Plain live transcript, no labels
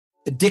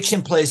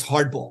Addiction plays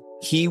hardball.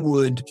 He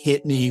would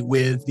hit me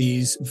with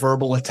these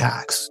verbal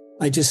attacks.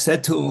 I just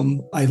said to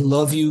him, I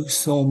love you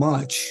so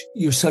much.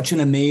 You're such an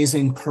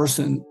amazing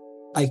person.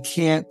 I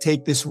can't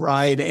take this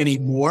ride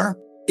anymore.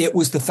 It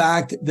was the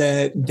fact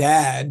that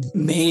Dad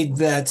made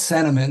that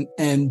sentiment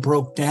and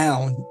broke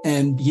down.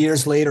 And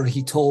years later,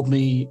 he told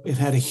me it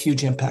had a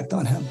huge impact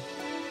on him.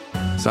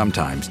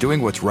 Sometimes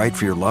doing what's right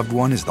for your loved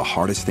one is the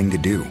hardest thing to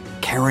do.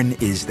 Caron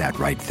is that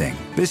right thing.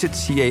 Visit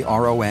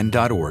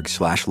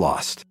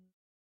caron.org/lost.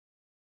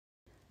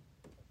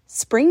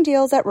 Spring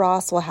deals at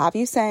Ross will have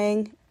you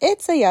saying,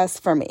 it's a yes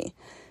for me.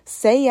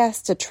 Say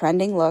yes to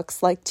trending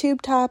looks like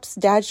tube tops,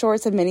 dad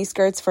shorts, and mini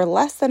skirts for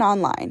less than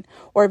online,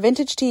 or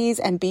vintage tees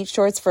and beach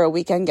shorts for a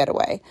weekend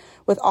getaway.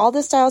 With all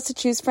the styles to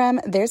choose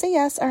from, there's a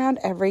yes around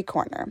every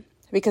corner.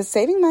 Because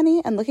saving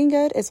money and looking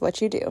good is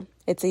what you do.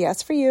 It's a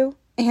yes for you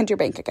and your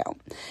bank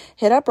account.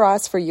 Hit up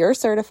Ross for your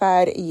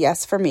certified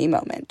yes for me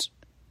moment.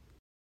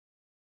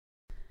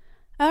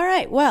 All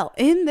right, well,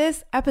 in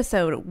this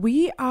episode,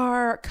 we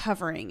are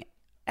covering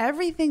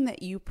everything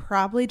that you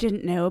probably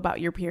didn't know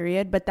about your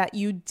period, but that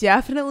you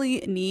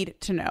definitely need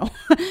to know.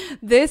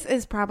 This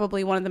is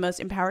probably one of the most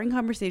empowering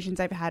conversations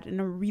I've had in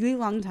a really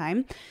long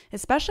time,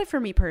 especially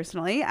for me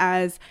personally,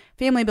 as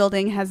family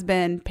building has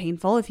been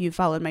painful if you've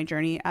followed my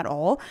journey at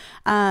all.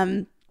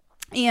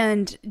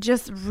 And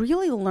just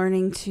really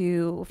learning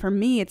to, for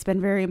me, it's been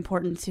very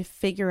important to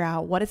figure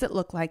out what does it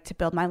look like to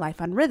build my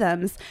life on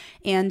rhythms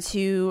and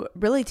to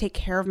really take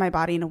care of my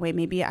body in a way.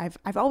 Maybe I've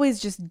always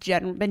just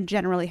been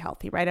generally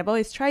healthy, right? I've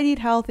always tried to eat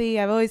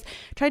healthy. I've always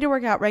tried to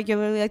work out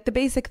regularly, like the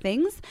basic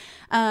things.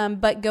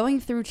 But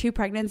going through 2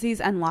 pregnancies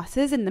and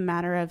losses in the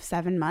matter of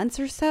 7 months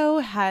or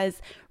so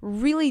has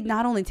really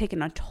not only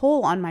taken a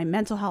toll on my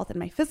mental health and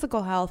my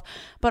physical health,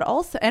 but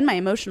also, and my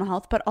emotional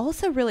health, but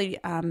also really,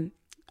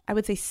 I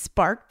would say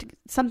sparked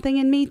something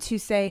in me to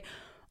say,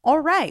 all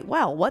right,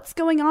 well, what's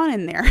going on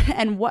in there?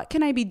 And what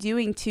can I be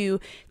doing to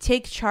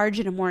take charge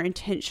in a more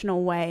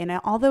intentional way? And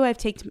although I've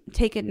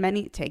taken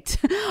many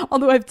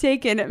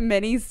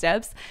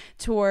steps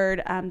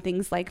toward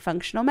things like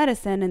functional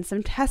medicine and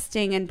some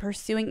testing and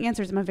pursuing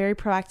answers, I'm a very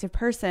proactive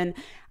person.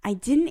 I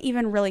didn't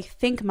even really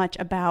think much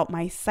about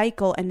my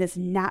cycle and this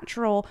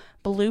natural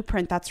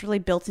blueprint that's really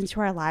built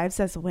into our lives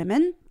as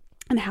women,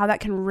 and how that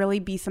can really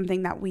be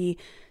something that we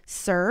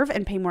serve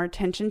and pay more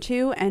attention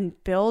to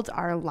and build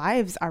our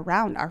lives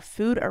around, our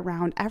food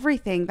around,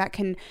 everything that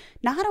can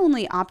not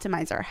only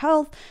optimize our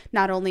health,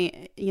 not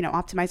only,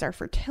 optimize our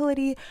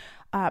fertility,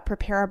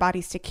 prepare our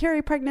bodies to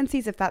carry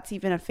pregnancies, if that's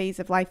even a phase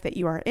of life that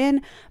you are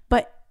in,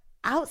 but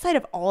outside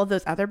of all of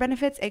those other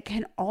benefits, it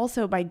can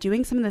also, by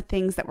doing some of the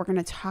things that we're going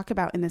to talk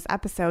about in this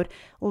episode,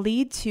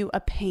 lead to a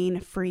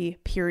pain-free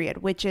period,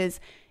 which is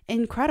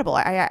incredible.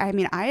 I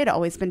mean, I had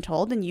always been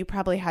told, and you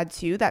probably had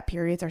too, that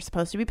periods are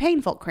supposed to be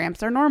painful.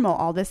 Cramps are normal.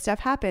 All this stuff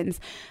happens.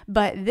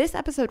 But this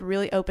episode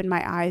really opened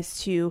my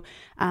eyes to,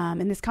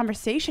 and this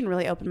conversation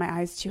really opened my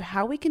eyes to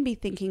how we can be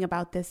thinking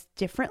about this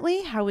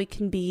differently, how we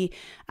can be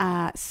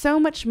so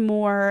much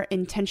more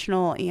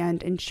intentional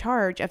and in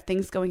charge of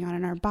things going on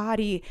in our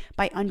body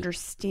by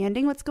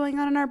understanding what's going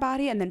on in our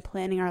body and then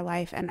planning our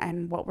life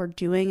and what we're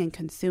doing and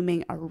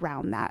consuming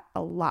around that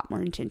a lot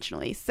more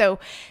intentionally. So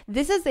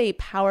this is a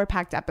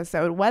power-packed episode.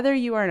 Whether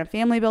you are in a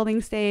family building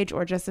stage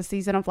or just a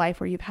season of life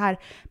where you've had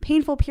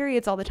painful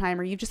periods all the time,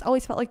 or you've just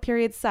always felt like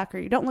periods suck, or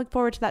you don't look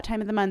forward to that time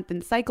of the month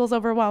and cycles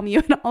overwhelm you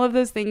and all of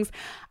those things,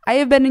 I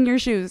have been in your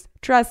shoes.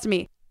 Trust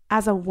me.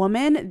 As a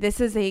woman, this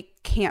is a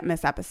can't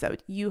miss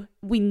episode.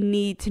 We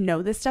need to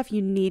know this stuff.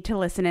 You need to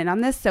listen in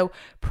on this. So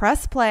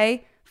press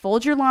play.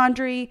 Fold your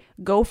laundry,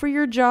 go for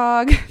your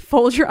jog,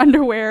 fold your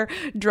underwear,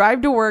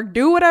 drive to work,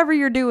 do whatever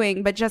you're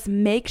doing, but just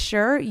make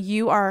sure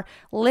you are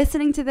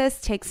listening to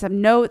this, take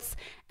some notes,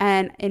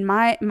 and in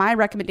my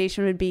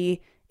recommendation would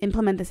be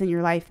implement this in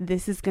your life.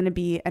 This is going to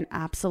be an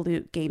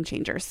absolute game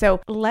changer. So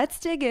let's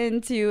dig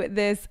into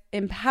this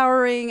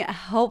empowering,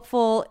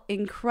 helpful,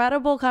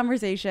 incredible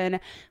conversation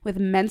with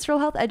menstrual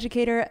health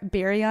educator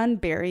Berrionne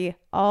Berry,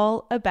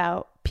 all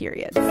about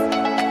periods.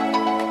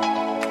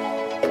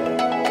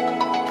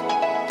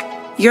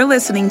 You're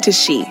listening to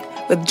She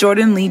with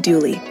Jordan Lee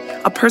Dooley,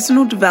 a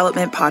personal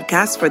development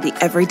podcast for the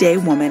everyday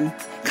woman.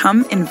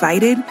 Come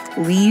invited,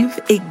 leave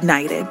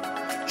ignited.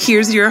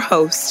 Here's your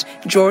host,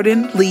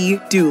 Jordan Lee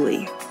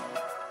Dooley.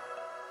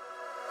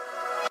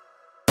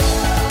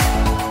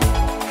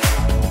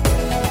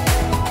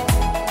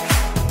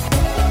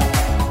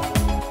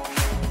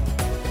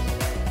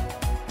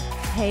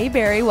 Hey,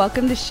 Berry,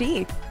 welcome to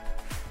She.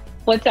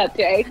 What's up,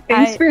 Jay?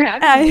 Thanks for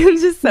having me. I am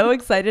just so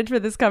excited for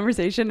this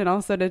conversation and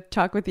also to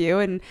talk with you.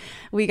 And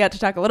we got to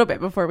talk a little bit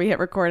before we hit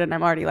record, and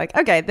I'm already like,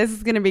 okay, this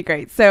is going to be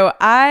great. So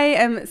I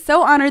am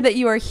so honored that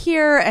you are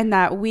here and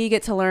that we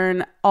get to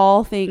learn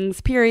all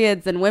things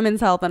periods and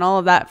women's health and all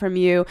of that from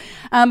you.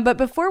 But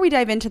before we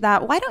dive into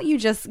that, why don't you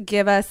just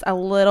give us a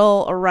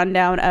little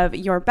rundown of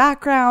your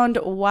background,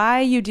 why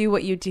you do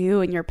what you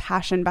do, and your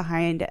passion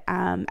behind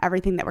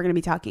everything that we're going to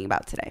be talking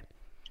about today?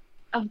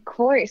 Of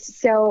course.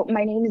 So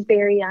my name is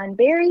Barry Ann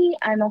Berry.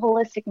 I'm a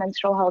holistic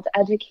menstrual health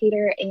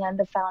educator and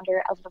the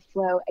founder of the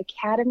Flow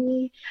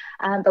Academy.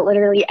 But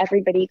literally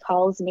everybody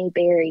calls me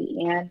Barry.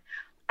 And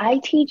I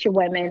teach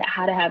women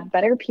how to have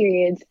better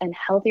periods and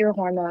healthier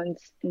hormones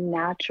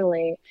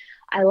naturally.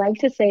 I like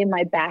to say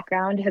my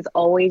background has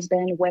always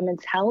been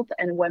women's health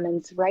and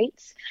women's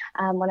rights.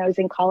 When I was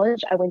in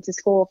college, I went to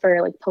school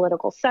for like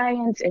political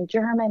science and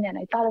German, and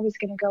I thought I was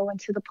going to go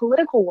into the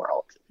political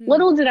world.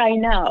 Little did I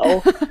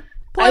know.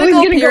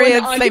 Political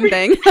periods, same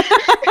thing.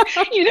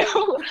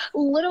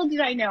 Little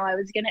did I know I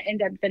was going to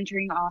end up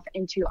venturing off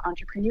into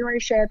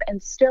entrepreneurship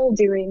and still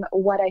doing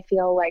what I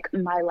feel like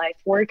my life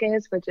work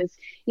is, which is,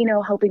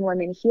 helping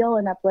women heal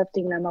and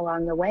uplifting them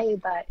along the way.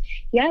 But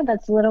yeah,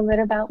 that's a little bit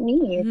about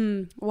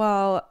me.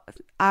 Well,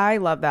 I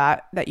love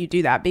that you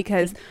do that,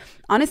 because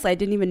honestly, I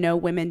didn't even know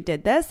women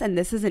did this. And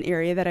this is an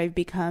area that I've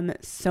become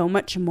so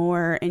much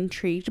more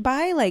intrigued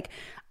by. Like,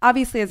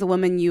 obviously, as a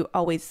woman, you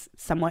always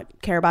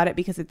somewhat care about it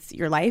because it's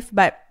your life.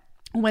 But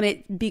when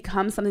it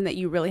becomes something that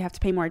you really have to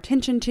pay more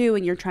attention to,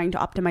 and you're trying to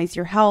optimize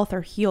your health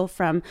or heal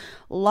from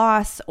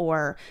loss,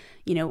 or,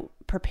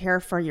 prepare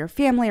for your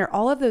family, or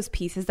all of those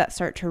pieces that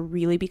start to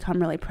really become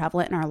really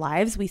prevalent in our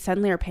lives, we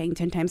suddenly are paying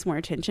 10 times more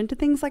attention to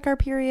things like our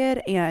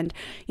period and,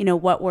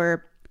 what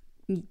we're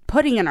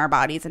putting in our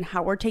bodies and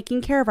how we're taking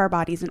care of our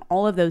bodies and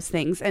all of those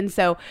things. And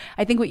so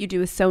I think what you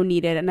do is so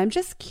needed. And I'm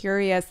just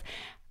curious,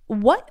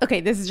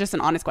 this is just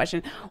an honest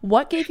question.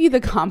 What gave you the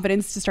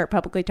confidence to start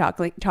publicly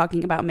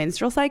talking about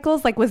menstrual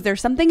cycles? Like, was there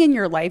something in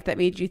your life that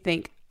made you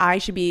think I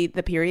should be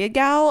the period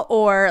gal?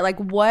 Or like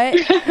what,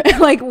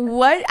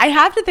 I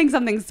have to think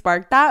something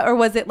sparked that, or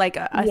was it like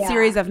a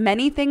series of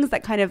many things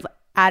that kind of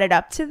added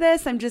up to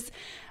this?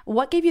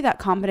 What gave you that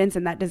confidence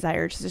and that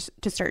desire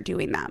to start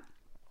doing that?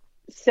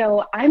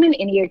 So I'm an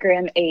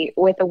Enneagram 8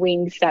 with a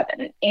wing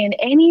 7, and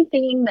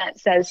anything that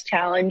says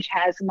challenge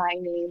has my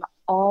name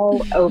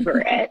all over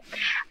it.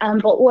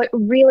 But what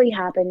really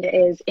happened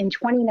is in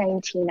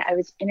 2019, I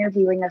was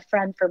interviewing a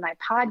friend for my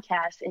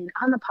podcast, and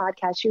on the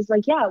podcast, she was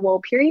like, yeah, well,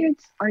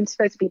 periods aren't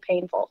supposed to be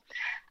painful.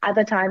 At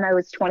the time, I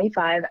was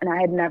 25, and I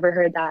had never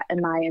heard that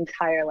in my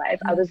entire life.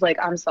 I was like,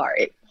 I'm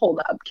sorry, hold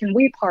up. Can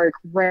we park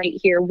right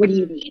here? What do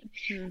you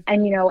mean?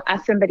 And,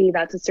 as somebody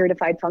that's a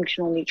certified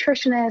functional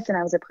nutritionist, and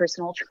I was a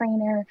personal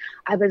trainer,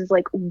 I was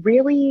like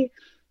really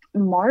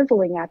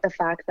marveling at the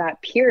fact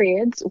that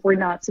periods were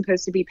not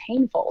supposed to be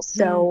painful.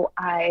 So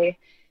I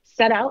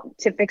set out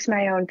to fix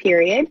my own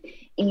period.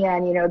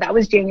 And, that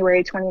was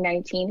January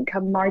 2019.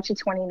 Come March of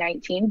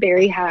 2019,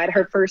 Barry had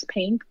her first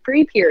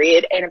pain-free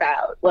period in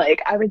about,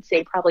 I would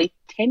say probably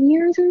 10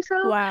 years or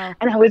so. Wow.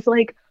 And I was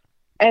like,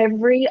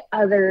 every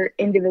other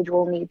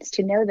individual needs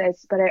to know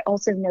this. But I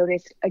also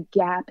noticed a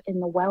gap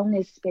in the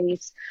wellness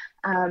space.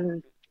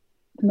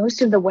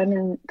 Most of the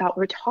women that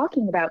were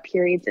talking about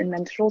periods and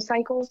menstrual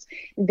cycles,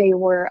 they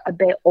were a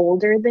bit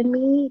older than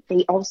me.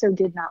 They also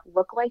did not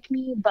look like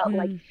me, but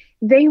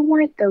they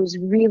weren't those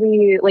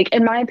really,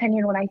 in my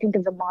opinion, when I think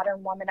of the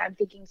modern woman, I'm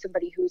thinking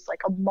somebody who's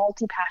like a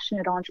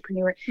multi-passionate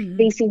entrepreneur.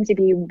 They seem to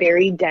be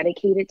very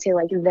dedicated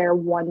to their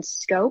one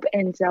scope.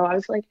 And so I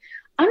was like,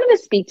 I'm going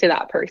to speak to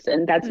that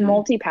person that's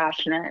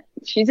multi-passionate.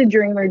 She's a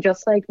dreamer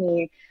just like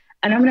me.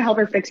 And I'm going to help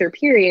her fix her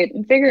period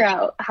and figure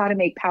out how to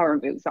make power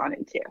moves on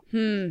it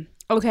too.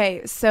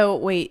 Okay, so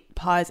wait,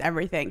 pause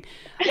everything.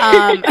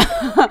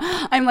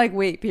 I'm like,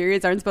 wait,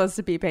 periods aren't supposed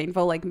to be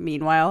painful.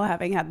 Meanwhile,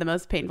 having had the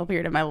most painful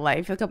period of my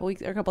life a couple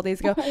days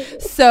ago.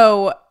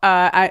 So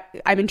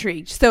I'm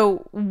intrigued.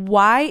 So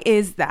why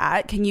is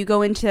that? Can you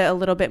go into a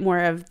little bit more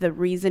of the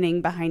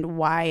reasoning behind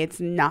why it's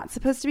not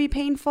supposed to be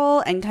painful,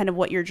 and kind of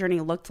what your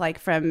journey looked like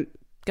from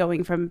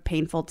going from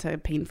painful to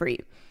pain-free?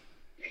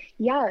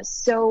 Yeah,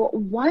 so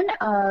one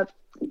of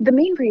the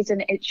main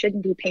reason it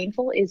shouldn't be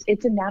painful is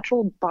it's a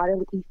natural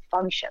bodily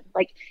function.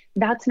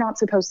 That's not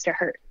supposed to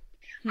hurt.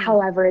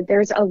 However,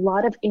 there's a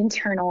lot of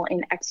internal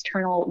and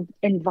external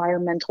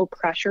environmental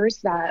pressures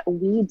that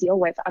we deal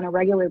with on a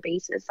regular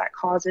basis that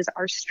causes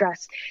our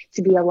stress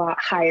to be a lot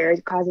higher.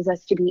 It causes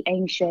us to be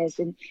anxious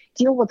and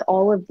deal with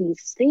all of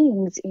these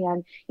things.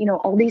 And,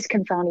 all these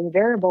confounding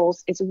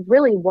variables is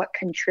really what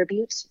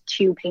contributes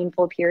to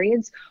painful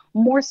periods.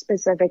 More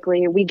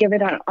specifically, we give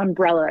it an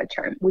umbrella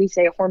term. We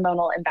say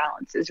hormonal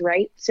imbalances,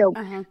 right? So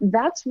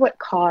that's what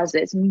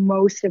causes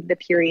most of the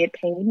period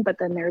pain. But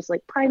then there's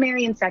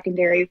primary and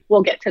secondary.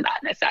 We'll get to that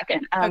in a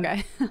second.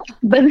 Okay.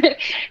 But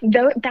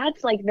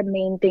that's the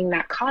main thing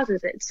that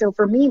causes it. So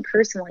for me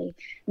personally,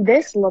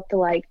 this looked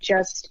like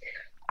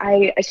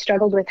I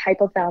struggled with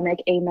hypothalamic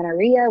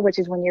amenorrhea, which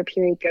is when your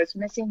period goes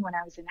missing, when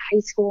I was in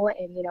high school.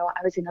 And,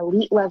 I was an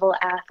elite level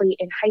athlete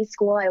in high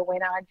school. I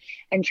went on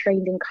and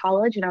trained in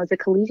college, and I was a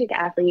collegiate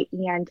athlete.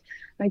 And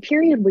my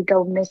period would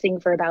go missing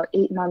for about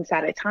 8 months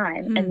at a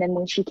time. And then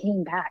when she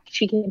came back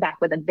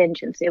with a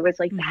vengeance. It was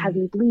the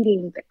heavy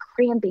bleeding, the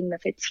cramping, the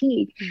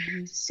fatigue.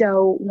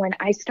 So when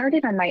I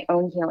started on my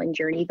own healing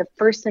journey, the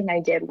first thing I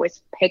did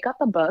was pick up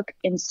a book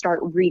and start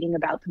reading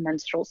about the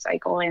menstrual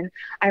cycle. And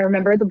I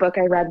remember the book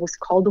I read was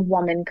called The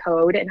Woman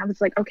Code. And I was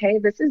like, okay,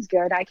 this is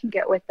good. I can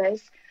get with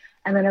this.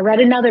 And then I read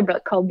another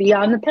book called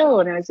Beyond the Pill,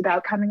 and it was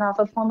about coming off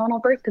of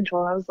hormonal birth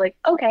control. I was like,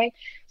 okay.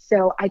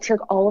 So I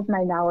took all of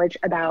my knowledge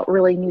about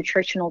really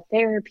nutritional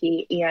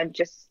therapy and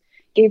just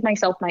gave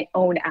myself my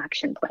own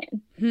action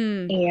plan.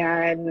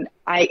 And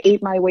I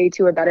ate my way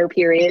to a better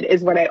period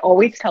is what I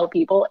always tell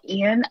people.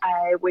 And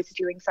I was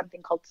doing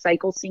something called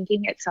cycle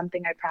syncing. It's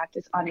something I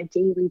practice on a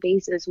daily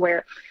basis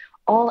where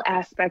all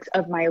aspects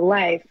of my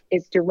life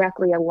is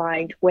directly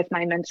aligned with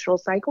my menstrual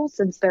cycle,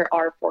 since there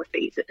are 4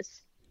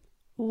 phases.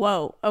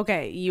 Whoa.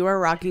 Okay. You are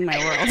rocking my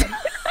world.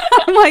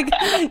 I'm like,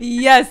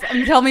 yes,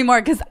 tell me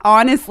more. Because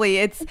honestly,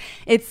 it's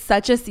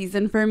such a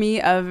season for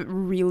me of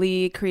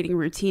really creating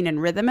routine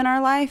and rhythm in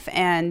our life,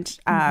 and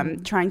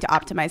trying to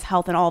optimize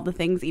health and all the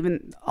things,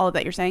 even all of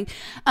that you're saying.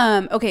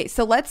 Okay,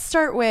 so let's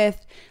start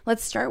with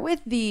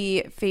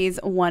the phase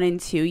 1 and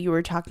 2. You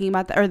were talking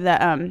about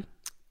the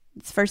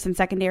first and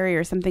secondary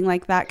or something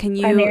like that. Can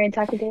you? Primary and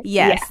secondary.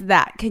 Yes, yeah.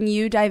 That. Can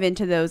you dive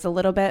into those a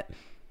little bit?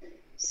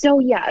 So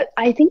yeah,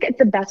 I think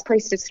the best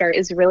place to start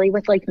is really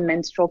with like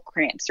menstrual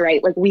cramps,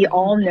 right? Like we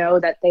all know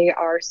that they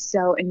are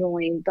so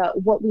annoying,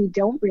 but what we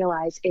don't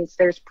realize is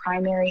there's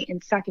primary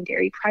and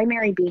secondary.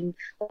 Primary being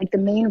like the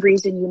main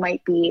reason you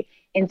might be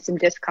in some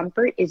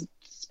discomfort is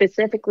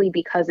specifically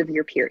because of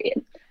your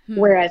period.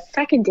 Whereas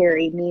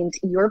secondary means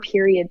your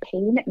period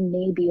pain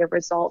may be a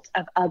result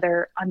of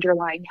other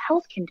underlying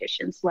health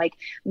conditions, like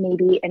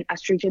maybe an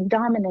estrogen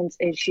dominance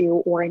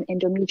issue or an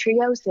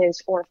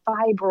endometriosis or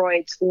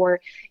fibroids or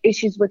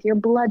issues with your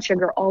blood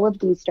sugar, all of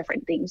these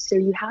different things. So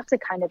you have to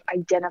kind of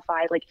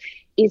identify, like,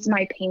 is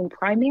my pain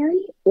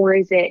primary or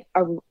is it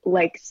a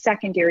like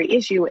secondary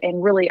issue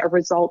and really a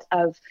result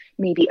of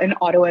maybe an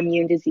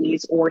autoimmune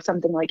disease or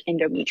something like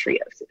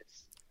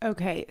endometriosis?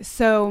 Okay,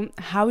 so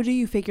how do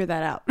you figure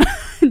that out?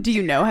 Do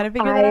you know how to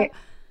figure that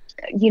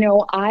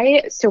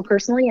out? So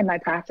personally in my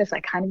practice, I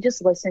kind of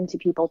just listen to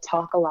people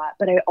talk a lot,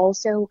 but I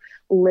also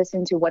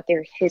listen to what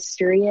their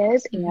history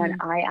is, and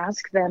I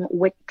ask them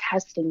what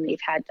testing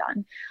they've had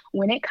done.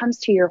 When it comes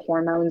to your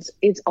hormones,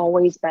 it's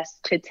always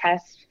best to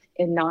test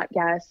and not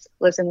guess.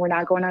 Listen, we're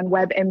not going on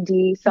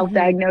WebMD,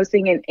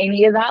 self-diagnosing and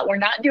any of that. We're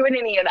not doing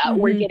any of that.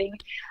 We're getting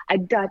a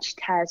Dutch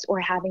test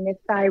or having a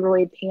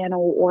thyroid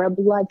panel or a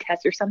blood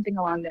test or something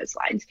along those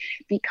lines,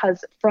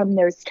 because from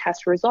those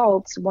test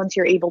results, once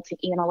you're able to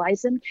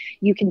analyze them,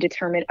 you can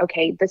determine,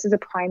 okay, this is a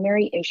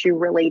primary issue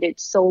related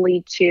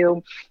solely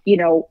to,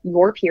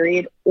 your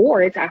period,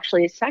 or it's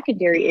actually a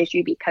secondary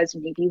issue because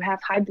maybe you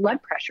have high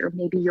blood pressure,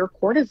 maybe your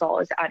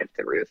cortisol is out of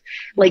the roof.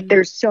 Like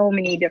there's so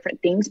many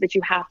different things, but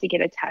you have to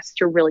get a test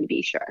to really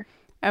be sure.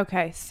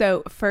 Okay,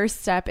 so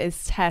first step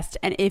is test.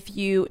 And if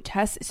you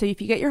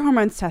get your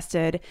hormones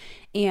tested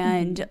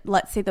and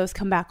let's say those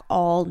come back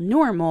all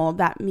normal,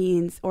 that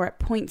means, or it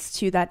points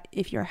to that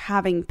if you're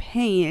having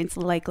pain, it's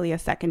likely a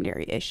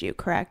secondary issue,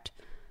 correct?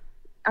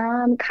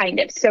 Kind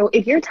of. So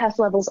if your test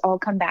levels all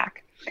come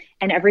back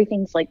and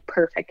everything's like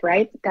perfect,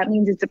 right? That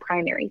means it's a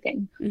primary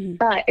thing.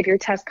 But if your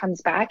test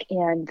comes back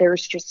and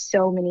there's just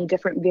so many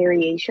different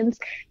variations,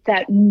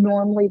 that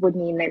normally would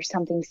mean there's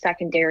something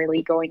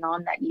secondarily going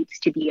on that needs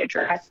to be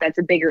addressed. That's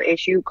a bigger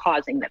issue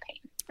causing the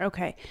pain.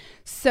 Okay.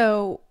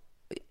 So,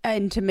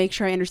 and to make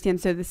sure I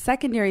understand, so the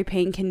secondary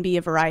pain can be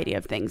a variety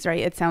of things, right?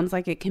 It sounds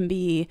like it can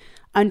be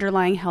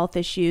underlying health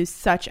issues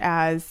such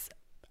as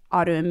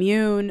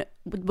autoimmune.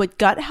 Would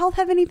gut health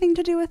have anything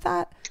to do with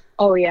that?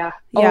 Oh, yeah.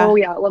 Oh,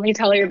 yeah. Let me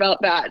tell you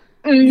about that.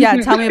 Yeah,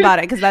 tell me about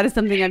it, because that is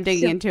something I'm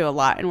digging into a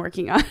lot and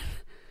working on.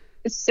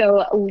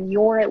 So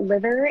your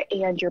liver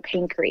and your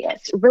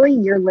pancreas, really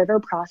your liver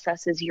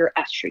processes your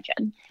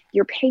estrogen.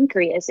 Your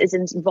pancreas is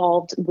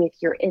involved with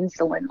your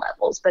insulin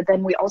levels. But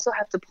then we also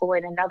have to pull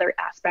in another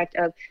aspect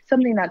of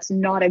something that's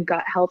not a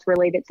gut health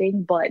related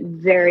thing, but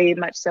very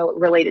much so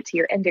related to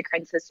your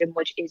endocrine system,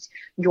 which is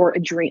your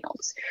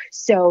adrenals.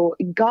 So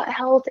gut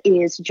health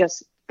is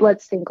just,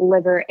 let's think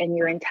liver and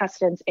your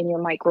intestines and your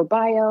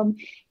microbiome.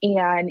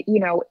 And,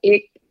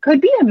 it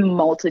could be a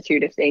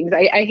multitude of things.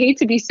 I hate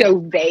to be so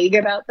vague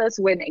about this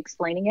when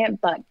explaining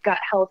it, but gut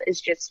health is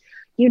just,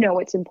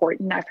 it's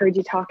important. I've heard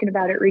you talking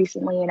about it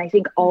recently. And I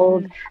think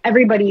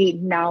everybody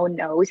now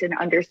knows and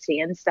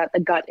understands that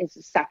the gut is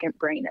the second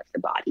brain of the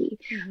body.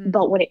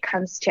 But when it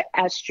comes to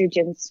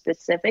estrogen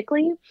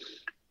specifically,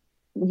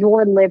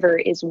 your liver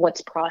is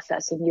what's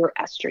processing your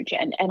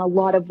estrogen. And a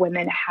lot of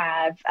women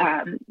have,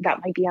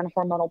 that might be on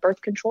hormonal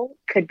birth control,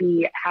 could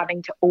be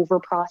having to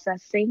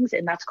overprocess things,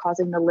 and that's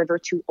causing the liver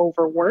to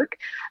overwork.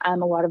 A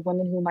lot of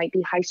women who might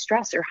be high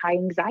stress or high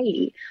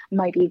anxiety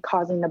might be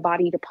causing the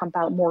body to pump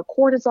out more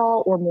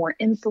cortisol or more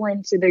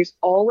insulin. So there's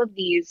all of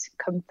these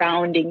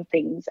confounding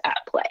things at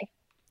play.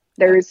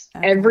 There's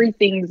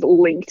everything's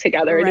linked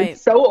together, and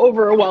it's so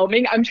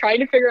overwhelming. I'm trying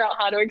to figure out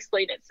how to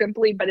explain it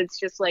simply, but it's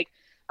just like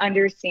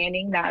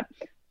understanding that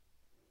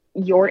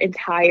your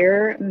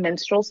entire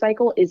menstrual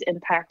cycle is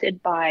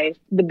impacted by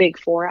the big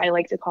 4, I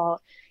like to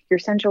call your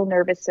central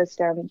nervous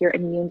system, your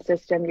immune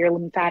system, your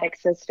lymphatic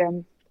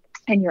system,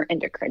 and your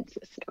endocrine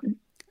system.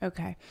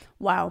 Okay.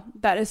 Wow.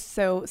 That is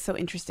so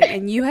interesting.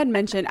 And you had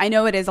mentioned, I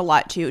know it is a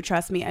lot too,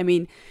 trust me. I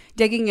mean,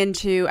 digging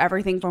into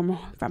everything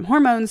from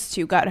hormones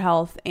to gut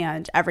health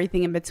and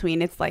everything in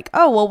between. It's like,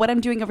 oh, well, what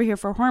I'm doing over here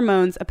for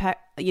hormones,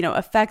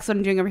 affects what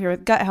I'm doing over here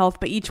with gut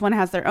health, but each one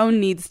has their own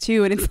needs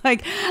too. And it's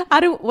like,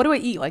 what do I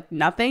eat? Like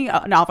nothing?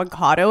 An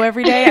avocado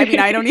every day? I mean,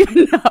 I don't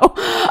even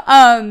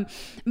know.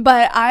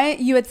 But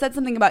you had said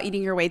something about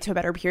eating your way to a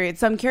better period.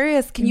 So I'm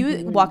curious, can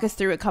you walk us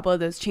through a couple of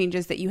those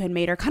changes that you had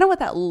made, or kind of what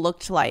that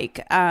looked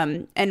like?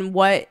 And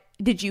what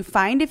did you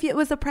find, if it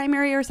was a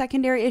primary or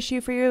secondary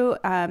issue for you?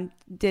 How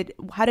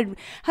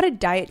did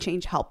diet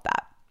change help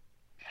that?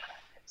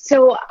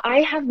 So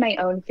I have my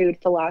own food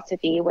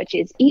philosophy, which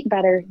is eat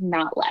better,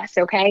 not less.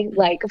 Okay.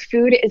 Like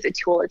food is a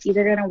tool. It's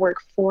either going to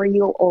work for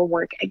you or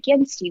work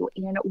against you.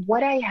 And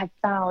what I have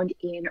found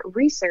in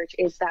research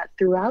is that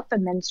throughout the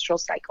menstrual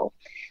cycle,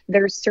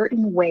 there are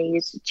certain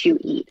ways to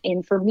eat.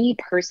 And for me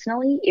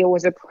personally, it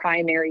was a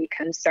primary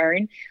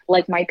concern.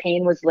 Like my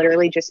pain was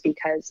literally just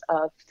because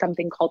of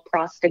something called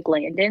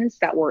prostaglandins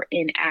that were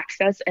in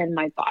excess in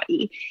my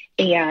body.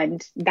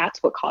 And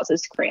that's what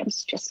causes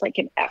cramps, just like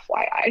an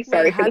FYI.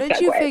 Sorry for the segue. How did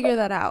you figure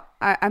that out?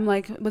 I'm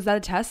like, was that a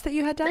test that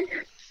you had done?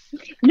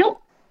 No.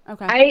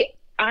 Okay.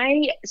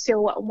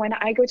 So when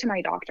I go to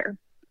my doctor,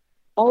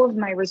 all of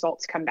my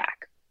results come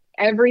back.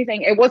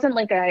 Everything. It wasn't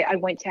like I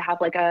went to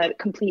have like a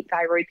complete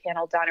thyroid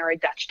panel done or a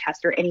Dutch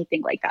test or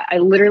anything like that. I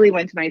literally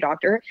went to my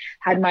doctor,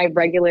 had my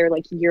regular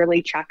like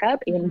yearly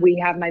checkup, and we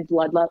have my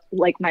blood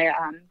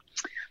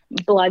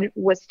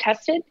was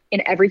tested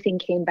and everything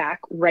came back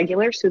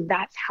regular. So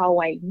that's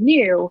how I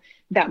knew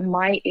that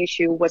my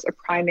issue was a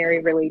primary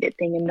related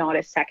thing and not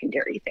a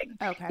secondary thing.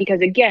 Okay.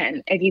 Because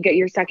again, if you get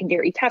your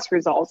secondary test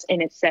results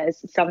and it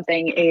says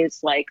something is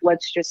like,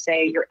 let's just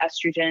say your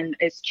estrogen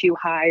is too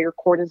high, your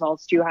cortisol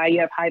is too high, you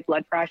have high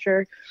blood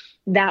pressure,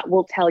 that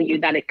will tell you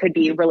that it could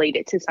be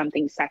related to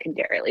something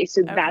secondarily.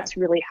 So that's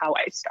really how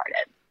I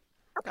started.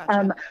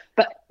 Gotcha.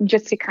 But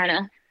just to kind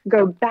of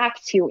go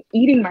back to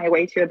eating my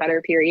way to a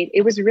better period,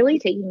 it was really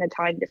taking the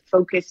time to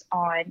focus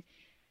on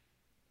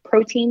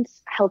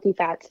proteins, healthy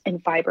fats,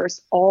 and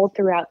fibers all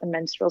throughout the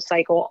menstrual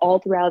cycle, all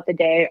throughout the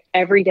day,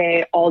 every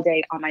day, all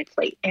day on my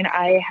plate. And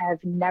I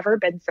have never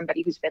been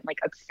somebody who's been like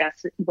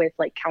obsessed with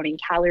like counting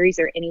calories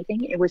or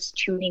anything. It was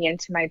tuning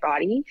into my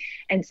body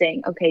and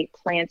saying, okay,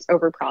 plants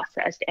over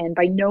processed. And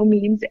by no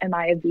means am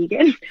I a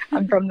vegan.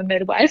 I'm from the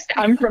Midwest.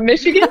 I'm from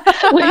Michigan.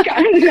 Like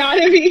I'm not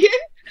a vegan.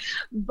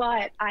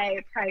 But I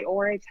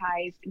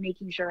prioritized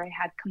making sure I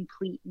had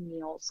complete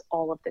meals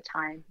all of the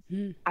time.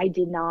 I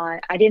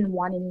didn't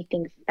want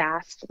anything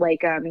fast,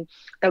 like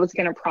that was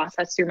going to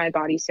process through my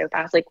body so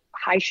fast. Like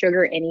high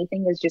sugar,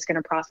 anything is just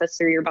going to process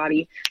through your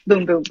body,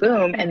 boom, boom,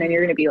 boom. And then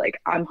you're going to be like,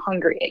 I'm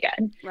hungry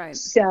again. Right.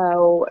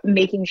 So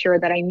making sure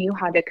that I knew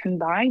how to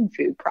combine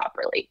food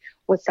properly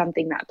was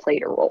something that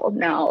played a role.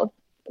 Now,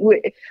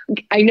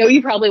 I know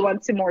you probably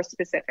want some more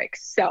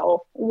specifics.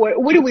 So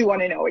what do we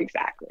want to know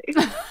exactly?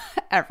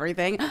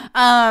 Everything.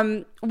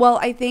 Well,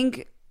 I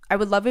think I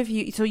would love if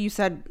you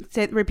said,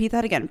 repeat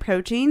that again.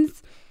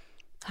 Proteins,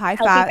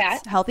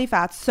 healthy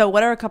fats. So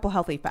what are a couple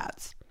healthy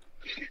fats?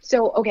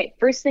 So, okay,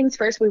 first things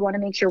first, we want to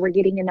make sure we're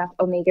getting enough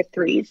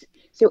omega-3s.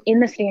 So in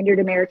the standard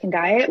American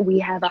diet, we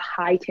have a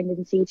high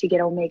tendency to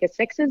get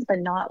omega-6s, but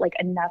not like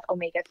enough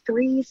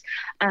omega-3s.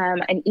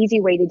 An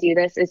easy way to do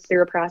this is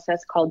through a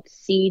process called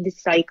seed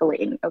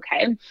cycling,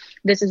 okay?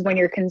 This is when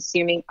you're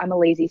consuming, I'm a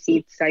lazy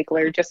seed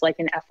cycler, just like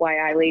an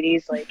FYI,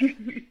 ladies. Like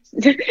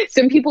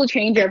some people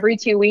change every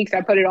 2 weeks. I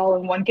put it all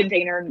in one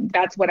container, and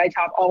that's what I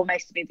top all my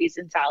smoothies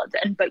and salads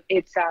in. But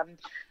it's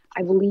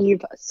I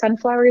believe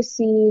sunflower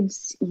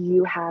seeds,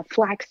 you have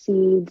flax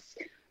seeds,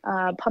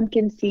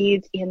 pumpkin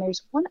seeds, and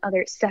there's one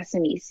other,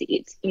 sesame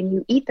seeds, and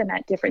you eat them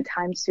at different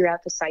times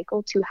throughout the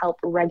cycle to help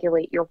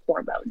regulate your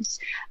hormones.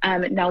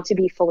 Now, to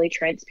be fully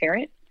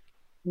transparent,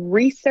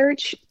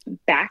 research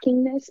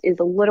backing this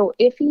is a little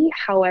iffy.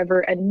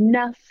 However,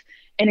 enough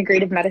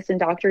integrative medicine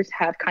doctors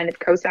have kind of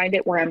co-signed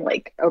it where I'm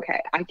like,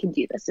 okay, I can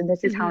do this. And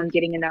this is how I'm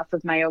getting enough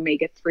of my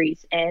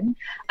omega-3s in,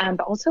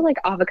 but also like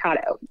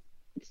avocado.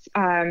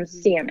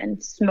 Salmon,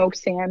 smoked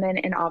salmon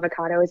and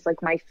avocado is like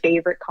my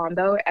favorite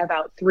combo.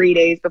 About 3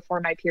 days before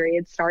my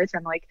period starts,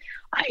 I'm like,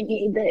 I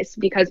need this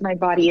because my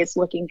body is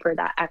looking for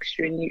that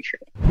extra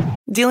nutrient.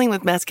 Dealing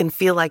with mess can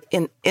feel like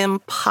an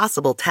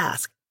impossible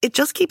task. It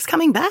just keeps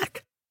coming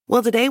back.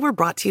 Well, today we're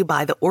brought to you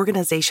by the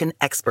organization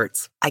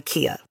experts,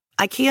 IKEA.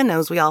 IKEA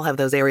knows we all have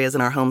those areas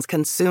in our homes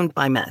consumed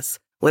by mess,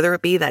 whether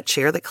it be that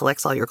chair that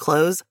collects all your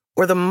clothes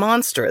or the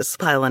monstrous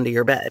pile under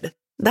your bed.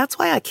 That's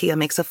why IKEA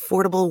makes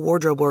affordable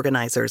wardrobe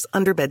organizers,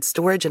 underbed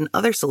storage, and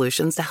other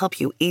solutions to help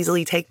you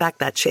easily take back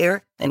that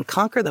chair and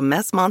conquer the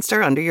mess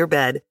monster under your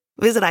bed.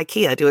 Visit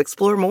IKEA to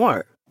explore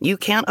more. You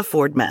can't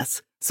afford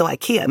mess, so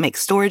IKEA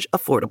makes storage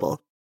affordable.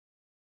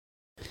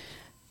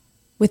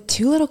 With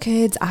 2 little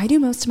kids, I do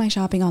most of my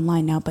shopping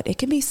online now, but it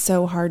can be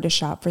so hard to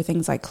shop for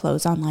things like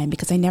clothes online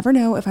because I never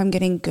know if I'm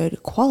getting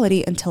good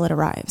quality until it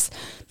arrives.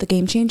 The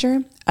game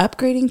changer?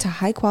 Upgrading to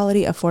high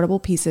quality,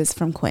 affordable pieces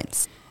from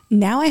Quince.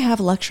 Now I have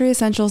luxury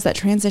essentials that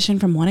transition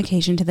from one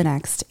occasion to the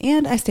next,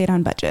 and I stayed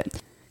on budget.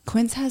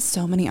 Quince has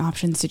so many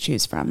options to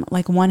choose from,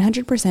 like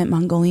 100%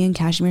 Mongolian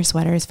cashmere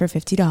sweaters for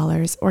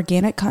 $50,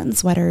 organic cotton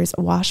sweaters,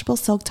 washable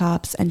silk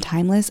tops, and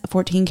timeless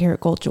 14-karat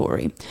gold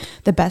jewelry.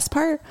 The best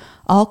part?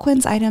 All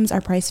Quince items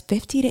are priced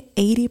 50 to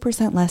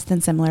 80% less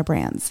than similar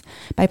brands.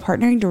 By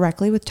partnering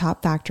directly with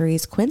top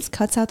factories, Quince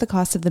cuts out the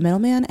cost of the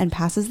middleman and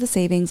passes the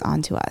savings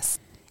on to us.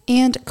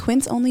 And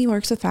Quince only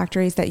works with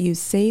factories that use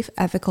safe,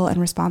 ethical,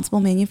 and responsible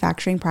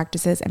manufacturing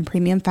practices and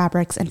premium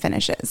fabrics and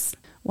finishes.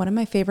 One of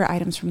my favorite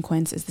items from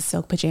Quince is the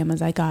silk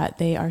pajamas I got.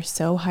 They are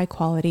so high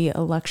quality,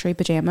 luxury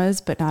pajamas,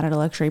 but not at a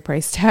luxury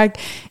price tag.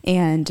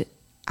 And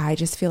I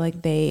just feel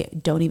like they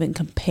don't even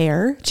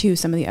compare to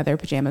some of the other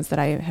pajamas that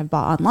I have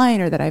bought online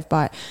or that I've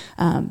bought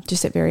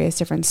just at various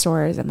different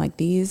stores. I'm like,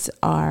 these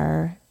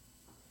are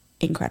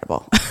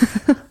incredible.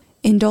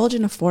 Indulge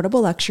in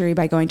affordable luxury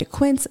by going to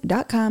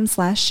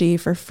quince.com/she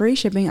for free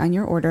shipping on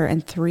your order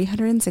and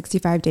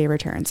 365-day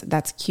returns.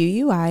 That's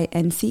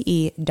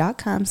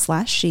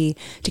QUINCE.com/she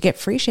to get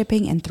free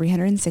shipping and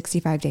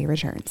 365-day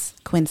returns.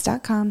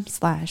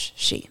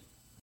 Quince.com/she.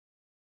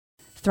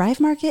 Thrive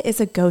Market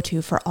is a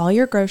go-to for all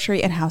your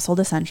grocery and household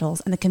essentials,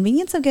 and the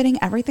convenience of getting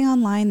everything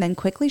online then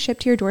quickly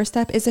shipped to your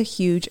doorstep is a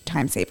huge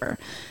time saver.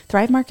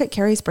 Thrive Market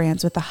carries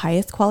brands with the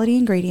highest quality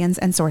ingredients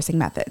and sourcing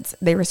methods.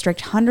 They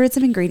restrict hundreds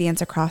of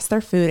ingredients across their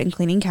food and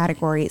cleaning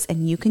categories,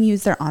 and you can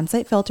use their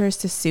on-site filters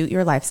to suit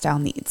your lifestyle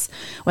needs.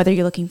 Whether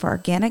you're looking for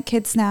organic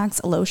kid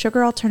snacks,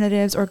 low-sugar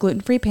alternatives, or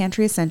gluten-free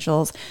pantry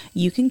essentials,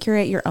 you can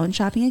curate your own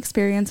shopping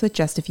experience with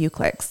just a few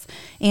clicks.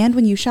 And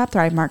when you shop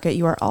Thrive Market,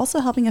 you are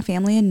also helping a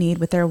family in need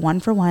with their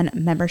one-for-one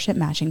membership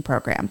matching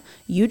program.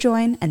 You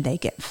join and they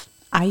give.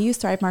 I use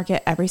Thrive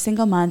Market every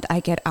single month.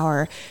 I get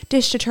our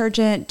dish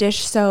detergent,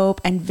 dish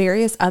soap, and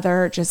various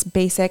other just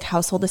basic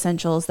household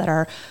essentials that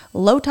are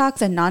low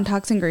tox and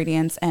non-tox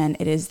ingredients, and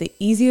it is the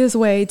easiest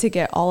way to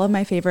get all of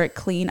my favorite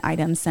clean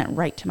items sent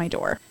right to my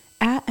door.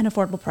 At an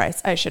affordable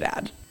price, I should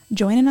add.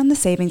 Join in on the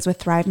savings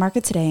with Thrive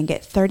Market today and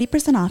get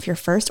 30% off your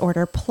first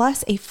order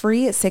plus a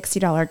free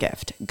 $60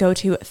 gift. Go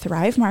to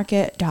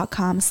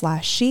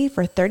thrivemarket.com/she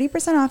for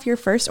 30% off your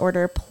first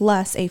order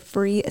plus a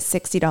free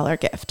 $60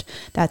 gift.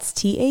 That's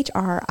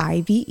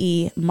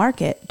THRIVE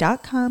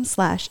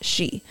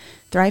market.com/she.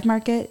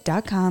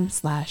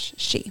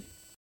 thrivemarket.com/she.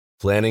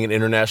 Planning an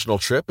international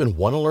trip and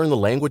want to learn the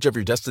language of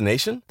your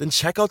destination? Then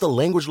check out the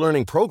language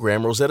learning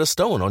program Rosetta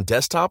Stone on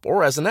desktop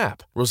or as an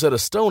app. Rosetta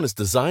Stone is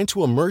designed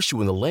to immerse you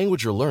in the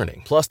language you're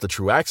learning. Plus, the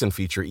True Accent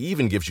feature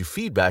even gives you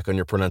feedback on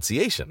your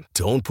pronunciation.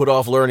 Don't put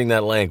off learning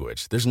that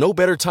language. There's no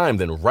better time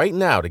than right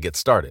now to get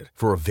started.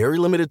 For a very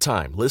limited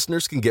time,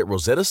 listeners can get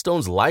Rosetta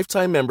Stone's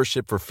lifetime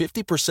membership for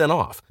 50%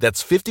 off.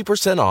 That's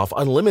 50% off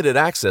unlimited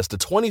access to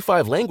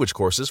 25 language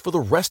courses for the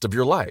rest of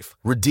your life.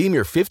 Redeem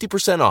your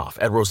 50% off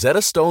at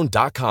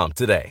rosettastone.com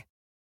today.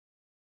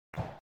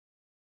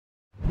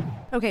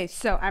 Okay,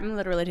 so I'm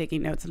literally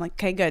taking notes. I'm like,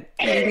 okay, good.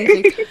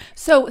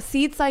 So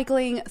seed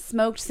cycling,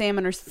 smoked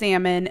salmon or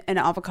salmon, and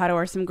avocado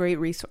are some great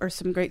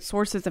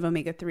sources of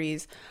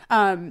omega-3s.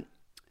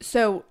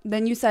 So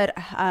then you said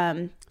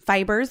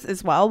fibers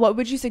as well. What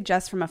would you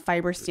suggest from a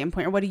fiber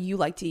standpoint, or what do you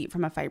like to eat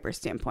from a fiber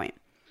standpoint?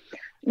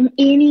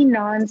 Any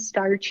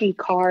non-starchy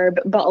carb,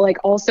 but like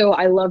also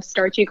I love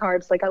starchy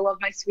carbs. Like I love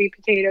my sweet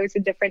potatoes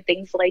and different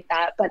things like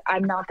that, but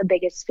I'm not the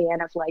biggest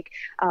fan of like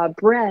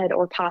bread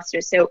or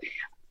pasta. So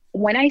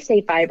when I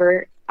say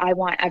fiber, I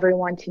want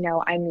everyone to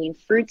know I mean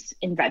fruits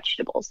and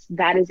vegetables.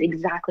 That is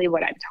exactly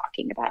what I'm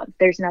talking about.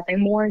 There's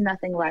nothing more,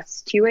 nothing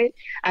less to it.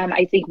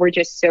 I think we're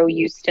just so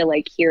used to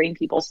like hearing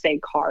people say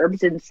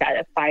carbs instead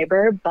of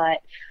fiber,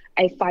 but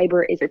a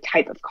fiber is a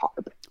type of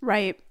carb.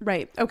 Right.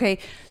 Okay.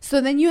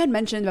 So then you had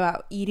mentioned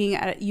about eating,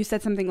 you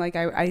said something like,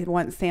 I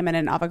want salmon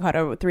and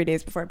avocado 3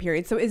 days before a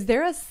period. So is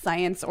there a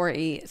science or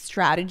a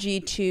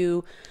strategy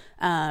to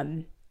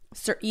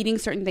eating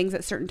certain things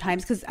at certain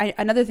times? Because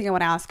another thing I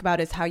want to ask about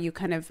is how you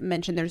kind of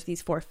mentioned there's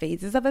these 4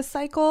 phases of a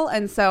cycle.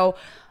 And so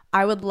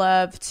I would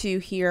love to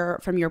hear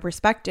from your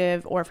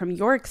perspective or from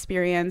your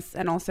experience,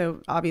 and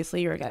also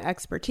obviously your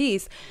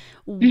expertise,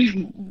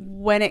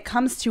 when it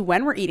comes to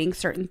when we're eating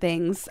certain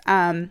things,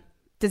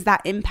 does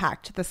that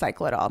impact the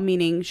cycle at all?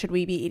 Meaning, should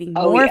we be eating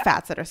more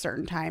fats at a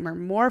certain time or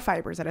more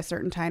fibers at a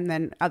certain time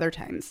than other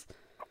times?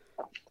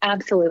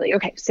 Absolutely.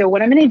 Okay. So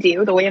what I'm going to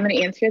do, the way I'm going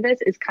to answer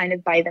this is kind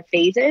of by the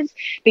phases,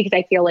 because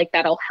I feel like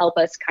that'll help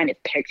us kind of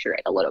picture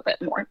it a little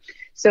bit more.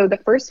 So the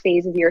first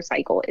phase of your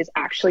cycle is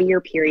actually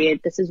your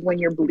period. This is when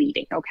you're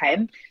bleeding.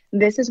 Okay.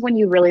 This is when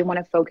you really want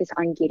to focus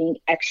on getting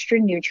extra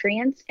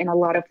nutrients and a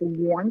lot of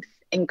warmth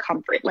and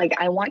comfort. Like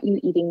I want you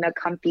eating the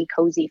comfy,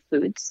 cozy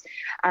foods.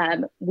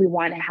 We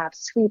want to have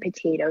sweet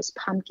potatoes,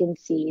 pumpkin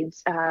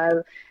seeds,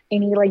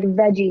 any like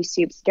veggie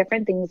soups,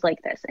 different things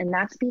like this. And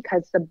that's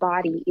because the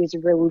body is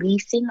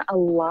releasing a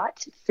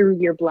lot through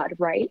your blood,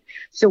 right?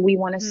 So we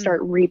want to start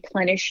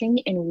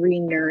replenishing and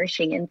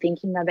re-nourishing and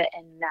thinking of it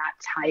in that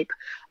type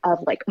of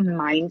like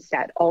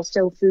mindset.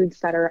 Also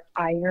foods that are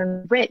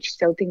iron rich.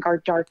 So think our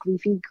dark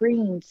leafy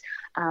greens,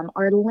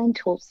 our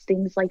lentils,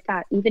 things like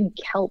that. Even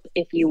kelp,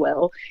 if you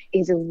will,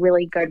 is a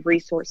really good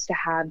resource to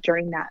have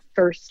during that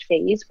first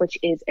phase, which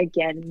is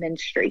again,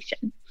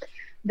 menstruation.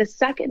 The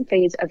second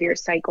phase of your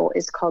cycle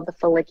is called the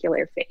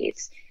follicular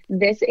phase.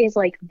 This is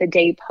like the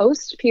day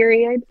post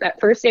period,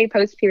 that first day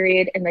post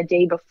period, and the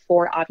day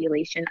before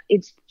ovulation.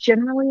 It's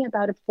generally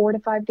about a 4 to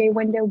 5 day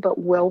window, but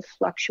will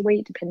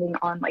fluctuate depending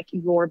on like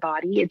your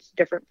body. It's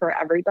different for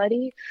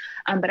everybody.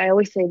 But I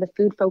always say the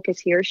food focus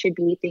here should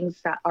be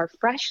things that are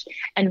fresh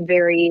and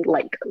very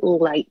like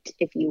light,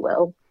 if you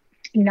will.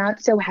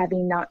 Not so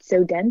heavy, not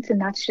so dense.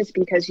 And that's just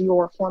because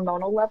your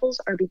hormonal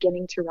levels are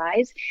beginning to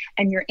rise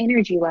and your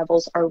energy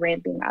levels are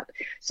ramping up.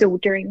 So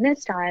during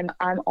this time,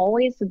 I'm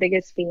always the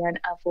biggest fan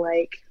of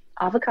like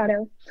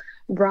avocado,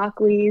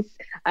 broccolis,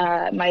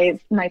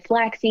 my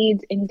flax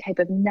seeds, any type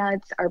of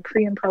nuts, our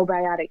pre and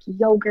probiotic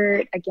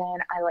yogurt. Again,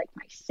 I like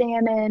my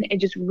salmon. It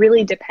just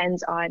really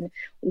depends on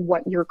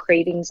what your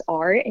cravings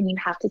are. And you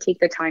have to take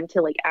the time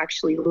to like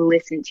actually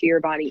listen to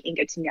your body and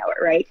get to know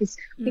it, right? Because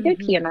we get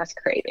PMS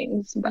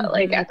cravings, but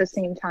like at the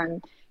same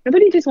time,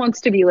 nobody just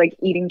wants to be like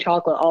eating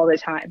chocolate all the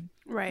time.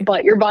 Right.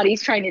 But your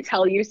body's trying to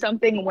tell you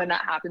something when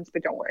that happens,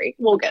 but don't worry,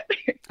 we'll get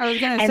there. I was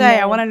going to say,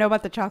 I want to know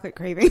about the chocolate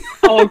craving.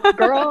 Oh,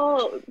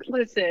 girl,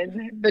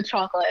 listen, the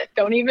chocolate,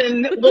 don't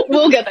even,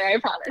 we'll get there, I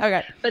promise.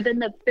 Okay. But then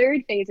the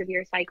third phase of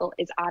your cycle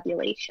is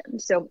ovulation.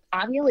 So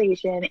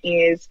ovulation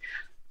is,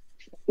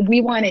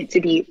 we want it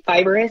to be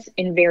fibrous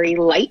and very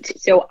light.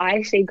 So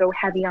I say go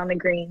heavy on the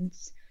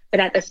greens, but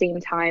at the same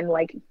time,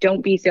 like,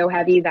 don't be so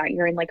heavy that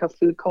you're in like a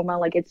food coma.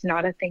 Like, it's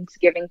not a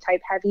Thanksgiving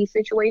type heavy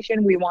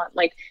situation. We want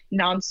like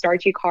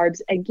non-starchy carbs.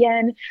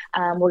 Again,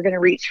 we're going to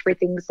reach for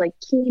things like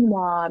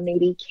quinoa,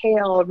 maybe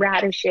kale,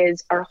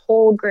 radishes, our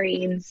whole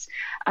grains,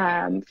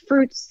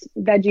 fruits,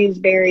 veggies,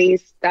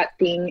 berries, that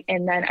thing.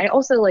 And then I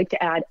also like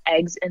to add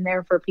eggs in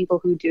there for people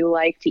who do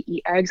like to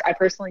eat eggs. I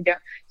personally don't.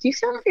 Do you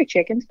still have your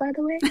chickens, by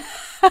the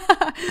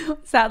way?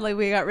 Sadly,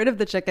 we got rid of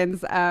the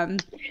chickens.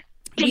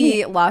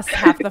 We lost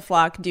half the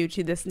flock due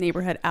to this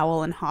neighborhood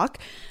owl and hawk.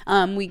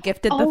 We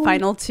gifted the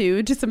final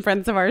 2 to some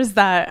friends of ours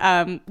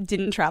that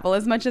didn't travel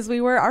as much as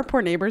we were. Our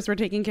poor neighbors were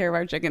taking care of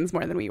our chickens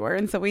more than we were.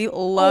 And so we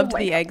loved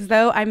the eggs,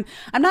 though. I'm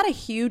not a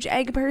huge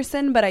egg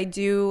person, but I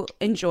do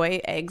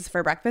enjoy eggs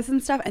for breakfast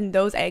and stuff. And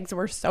those eggs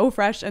were so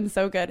fresh and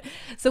so good.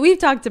 So we've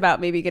talked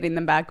about maybe getting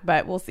them back,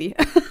 but we'll see.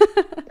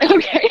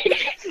 Okay.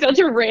 Such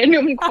a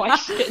random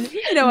question.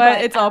 You know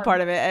what? It's all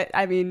part of it.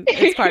 I mean,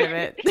 it's part of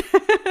it.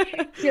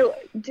 So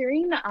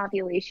during the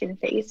ovulation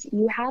phase,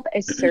 you have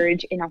a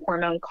surge in a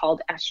hormone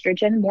called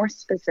estrogen. More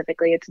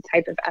specifically, it's a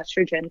type of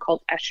estrogen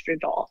called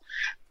estradiol.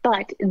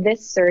 But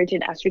this surge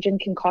in estrogen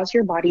can cause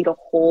your body to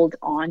hold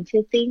on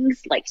to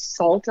things like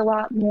salt a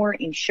lot more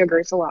and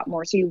sugars a lot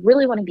more. So you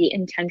really want to be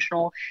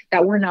intentional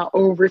that we're not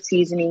over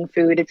seasoning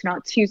food. It's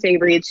not too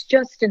savory. It's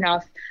just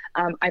enough.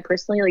 I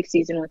personally like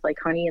season with like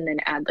honey and then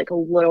add like a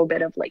little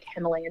bit of like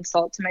Himalayan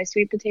salt to my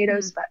sweet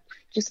potatoes, but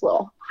just a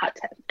little hot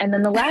tip. And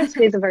then the last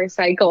phase of our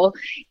cycle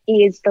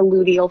is the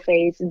luteal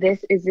phase.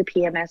 This is the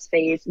PMS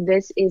phase.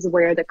 This is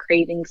where the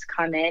cravings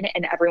come in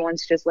and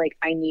everyone's just like,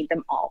 I need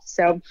them all.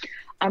 So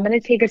I'm going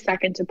to take a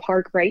second to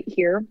park right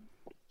here.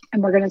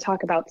 And we're going to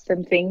talk about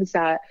some things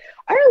that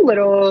are a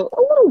little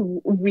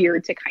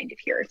weird to kind of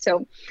hear.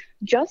 So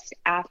just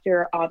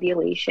after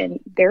ovulation,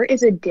 there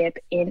is a dip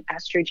in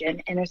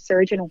estrogen and a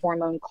surge in a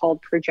hormone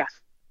called progesterone.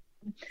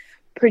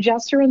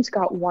 Progesterone's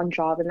got one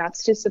job, and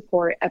that's to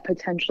support a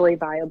potentially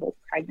viable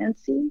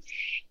pregnancy.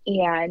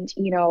 And,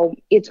 you know,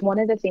 it's one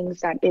of the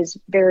things that is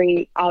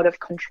very out of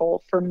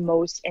control for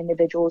most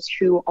individuals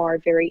who are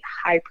very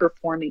high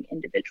performing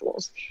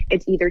individuals.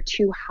 It's either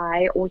too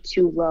high or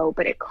too low,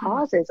 but it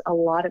causes a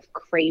lot of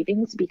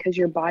cravings because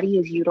your body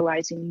is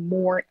utilizing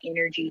more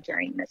energy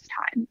during this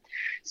time.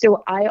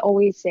 So I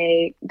always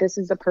say this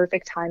is the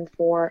perfect time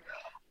for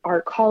our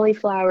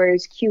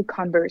cauliflowers,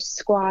 cucumbers,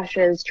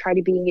 squashes. Try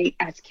to be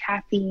as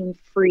caffeine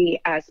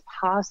free as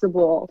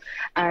possible.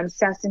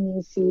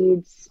 Sesame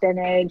seeds,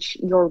 spinach,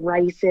 your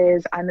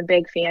rices. I'm a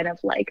big fan of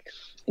like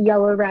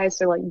yellow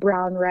rice or like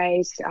brown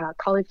rice.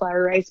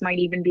 Cauliflower rice might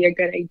even be a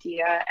good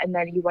idea. And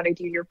then you want to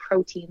do your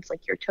proteins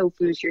like your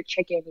tofus, your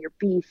chicken, your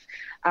beef,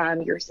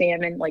 your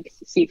salmon. Like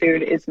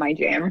seafood is my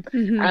jam.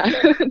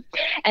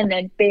 And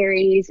then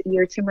berries,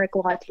 your turmeric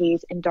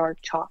lattes, and dark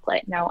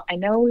chocolate. Now I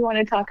know we want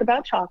to talk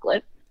about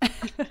chocolate.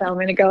 So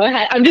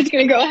I'm just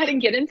going to go ahead and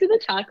get into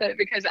the chocolate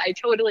because I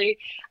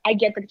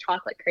get the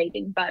chocolate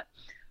craving. But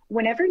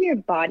whenever your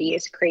body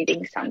is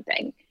craving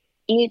something,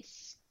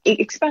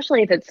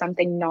 especially if it's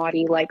something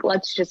naughty, like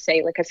let's just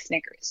say like a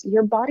Snickers,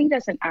 your body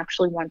doesn't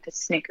actually want the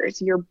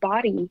Snickers. Your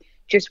body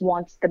just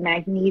wants the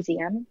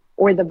magnesium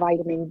or the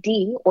vitamin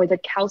D or the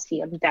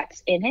calcium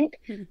that's in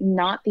it,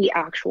 not the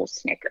actual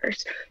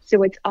Snickers.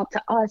 So it's up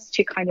to us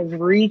to kind of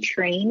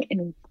retrain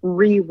and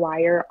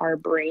rewire our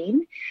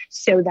brain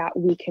so that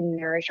we can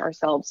nourish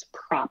ourselves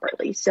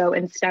properly. So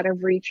instead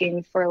of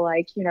reaching for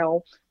like, you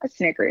know, a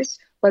Snickers,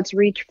 let's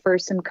reach for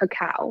some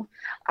cacao.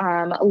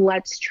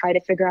 Let's try to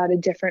figure out a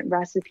different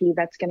recipe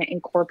that's going to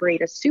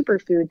incorporate a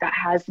superfood that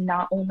has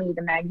not only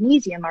the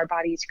magnesium our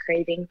body's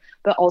craving,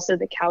 but also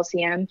the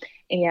calcium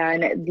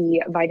and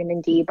the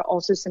vitamin D, but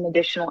also some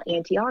additional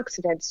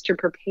antioxidants to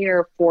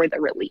prepare for the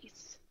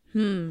release.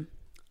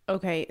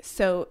 Okay,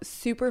 so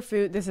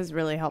superfood, this is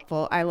really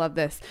helpful. I love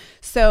this.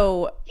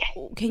 So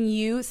can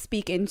you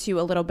speak into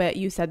a little bit,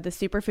 you said the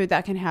superfood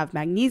that can have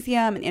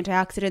magnesium and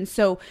antioxidants.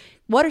 So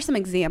what are some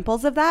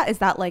examples of that? Is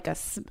that like a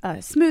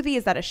smoothie?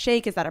 Is that a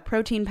shake? Is that a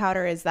protein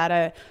powder? Is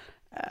that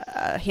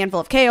a handful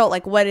of kale?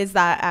 Like what is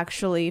that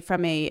actually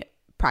from a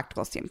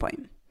practical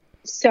standpoint?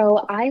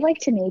 So I like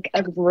to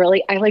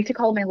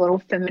call it my little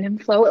feminine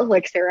flow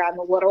elixir. I'm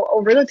a little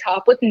over the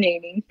top with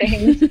naming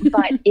things,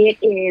 but it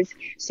is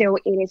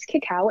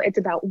cacao. It's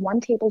about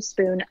 1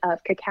 tablespoon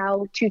of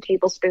cacao, 2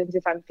 tablespoons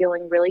if I'm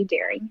feeling really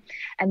daring.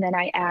 And then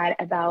I add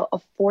about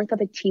 1/4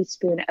 of a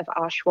teaspoon of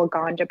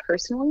ashwagandha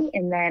personally.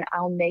 And then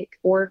I'll make,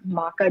 or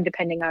maca,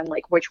 depending on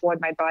like which one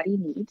my body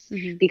needs,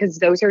 because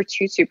those are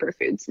 2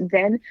 superfoods.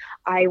 Then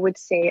I would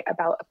say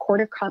about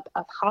 1/4 cup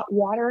of hot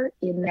water,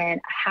 and then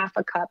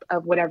 1/2 cup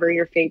of whatever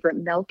your favorite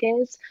milk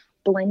is,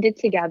 blend it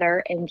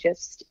together and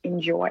just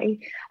enjoy.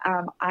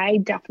 I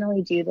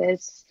definitely do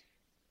this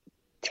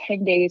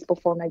 10 days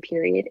before my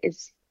period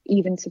is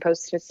even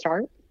supposed to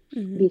start,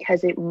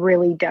 because it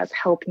really does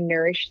help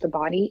nourish the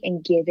body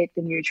and give it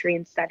the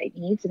nutrients that it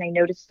needs. And I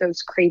notice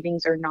those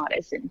cravings are not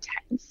as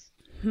intense.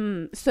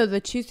 So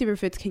the 2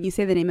 superfoods, can you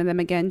say the name of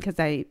them again? Because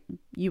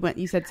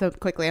you said so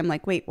quickly. I'm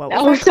like, wait, what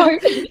was that?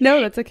 Sorry.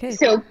 No, that's okay.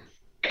 So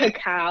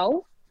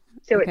cacao.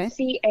 So it's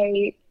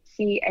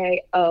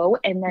CACAO,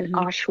 and then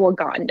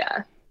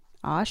ashwagandha.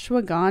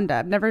 Ashwagandha.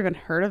 I've never even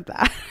heard of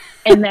that.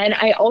 And then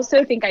I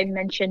also think I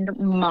mentioned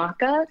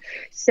maca.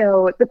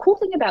 So the cool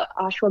thing about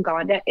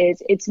ashwagandha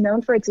is it's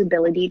known for its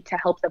ability to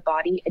help the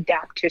body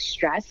adapt to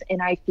stress.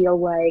 And I feel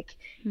like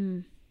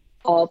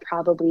all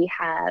probably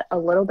had a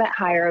little bit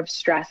higher of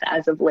stress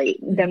as of late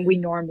than we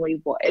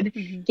normally would,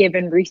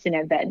 given recent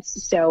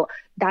events. So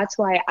that's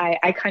why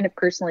I kind of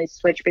personally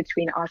switch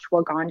between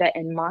ashwagandha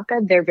and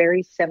maca. They're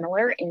very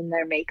similar in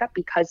their makeup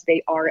because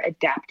they are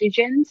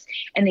adaptogens,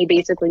 and they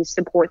basically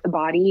support the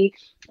body.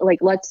 Like,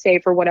 let's say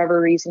for whatever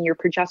reason your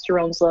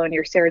progesterone's low and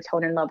your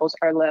serotonin levels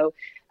are low,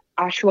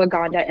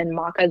 ashwagandha and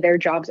maca, their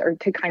jobs are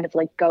to kind of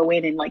like go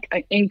in and like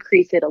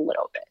increase it a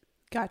little bit.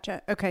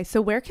 Gotcha. Okay. So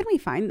where can we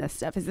find this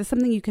stuff? Is this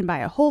something you can buy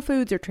at Whole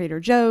Foods or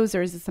Trader Joe's,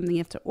 or is this something you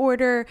have to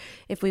order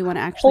if we want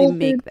to actually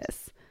make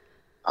this?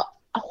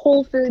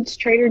 Whole Foods,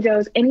 Trader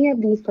Joe's, any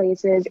of these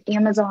places.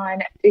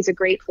 Amazon is a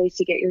great place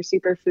to get your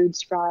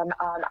superfoods from.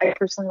 I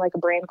personally like a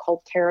brand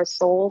called Terra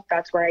Soul.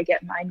 That's where I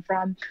get mine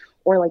from.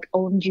 Or like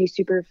OMG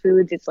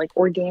Superfoods. It's like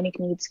organic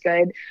meats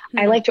good.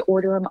 I like to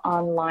order them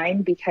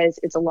online because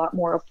it's a lot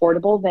more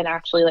affordable than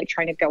actually like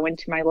trying to go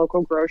into my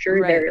local grocery.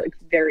 Right. They're like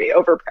very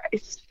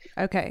overpriced.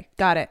 Okay.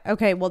 Got it.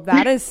 Okay. Well,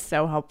 that is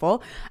so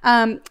helpful.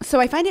 So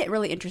I find it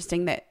really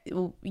interesting that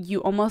you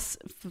almost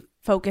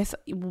focus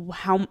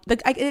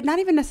not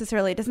even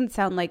necessarily, it doesn't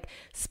sound like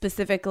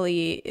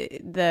specifically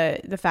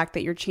the fact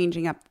that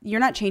you're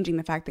not changing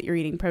the fact that you're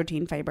eating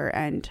protein, fiber,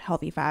 and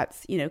healthy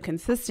fats,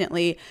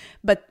 consistently,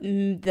 but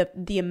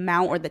the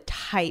amount or the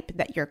type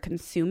that you're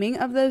consuming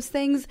of those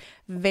things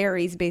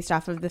varies based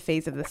off of the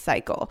phase of the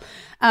cycle.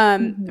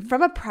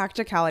 From a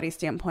practicality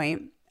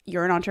standpoint,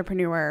 you're an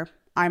entrepreneur.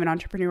 I'm an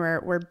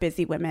entrepreneur. We're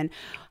busy women.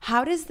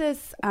 How does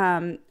this,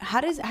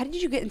 how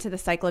did you get into the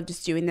cycle of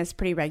just doing this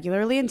pretty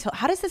regularly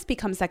how does this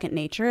become second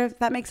nature, if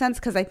that makes sense?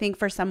 Because I think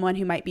for someone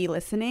who might be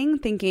listening,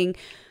 thinking,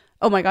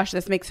 oh my gosh,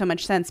 this makes so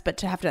much sense, but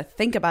to have to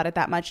think about it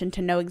that much and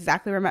to know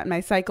exactly where I'm at in my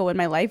cycle when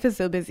my life is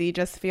so busy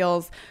just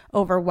feels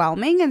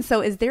overwhelming. And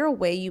so is there a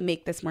way you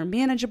make this more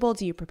manageable?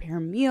 Do you prepare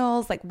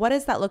meals? Like, what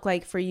does that look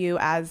like for you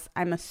as,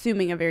 I'm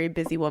assuming, a very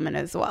busy woman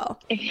as well?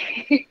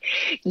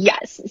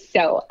 Yes.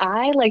 So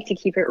I like to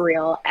keep it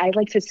real. I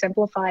like to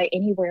simplify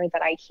anywhere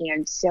that I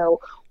can. So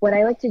what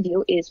I like to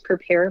do is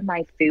prepare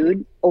my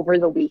food over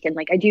the weekend.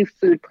 Like, I do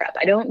food prep.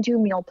 I don't do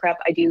meal prep.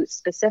 I do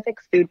specific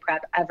food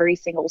prep every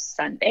single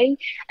Sunday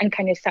and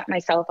kind of set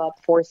myself up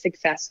for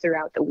success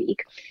throughout the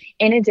week.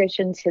 In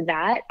addition to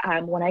that,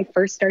 when I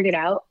first started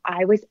out,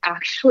 I was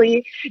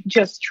actually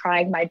just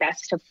trying my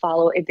best to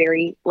follow a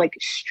very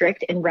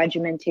strict and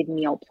regimented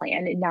meal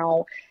plan.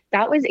 Now,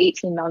 that was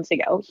 18 months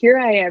ago. Here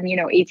I am,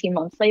 18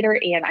 months later,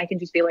 and I can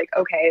just be like,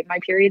 okay, my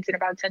period's in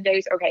about 10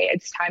 days. Okay,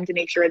 it's time to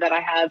make sure that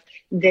I have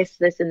this,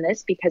 this, and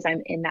this because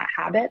I'm in that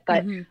habit.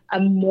 But a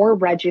more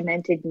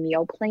regimented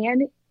meal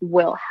plan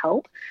will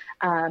help.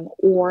 I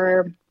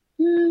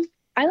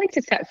like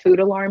to set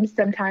food alarms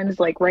sometimes.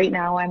 Like right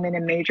now, I'm in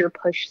a major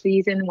push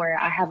season where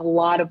I have a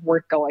lot of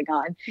work going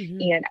on.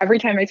 And every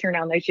time I turn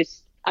on,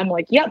 I'm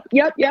like, yep.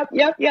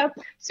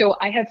 So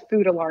I have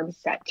food alarms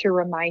set to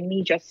remind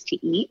me just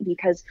to eat,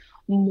 because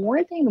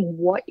more than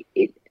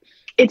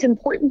it's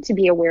important to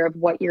be aware of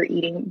what you're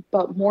eating,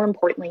 but more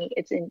importantly,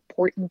 it's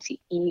important to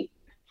eat.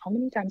 How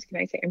many times can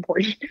I say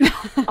important?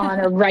 On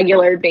a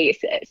regular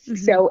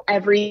basis. So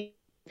every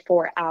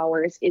 4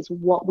 hours is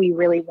what we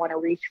really want to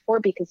reach for,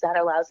 because that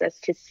allows us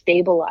to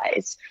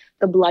stabilize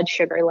the blood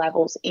sugar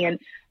levels. And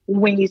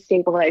when you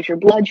stabilize your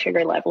blood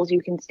sugar levels,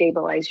 you can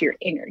stabilize your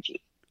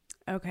energy.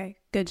 Okay,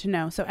 good to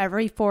know. So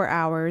every 4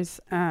 hours,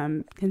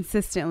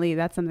 consistently,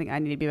 that's something I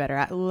need to be better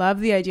at.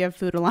 Love the idea of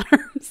food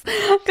alarms,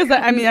 because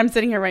I'm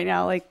sitting here right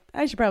now, like,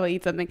 I should probably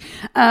eat something.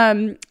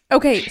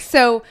 Okay,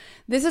 so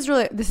this is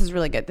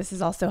really good. This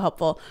is also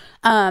helpful.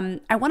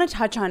 I want to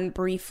touch on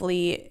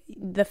briefly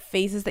the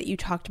phases that you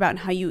talked about and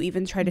how you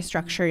even try to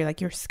structure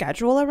your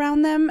schedule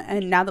around them.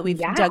 And now that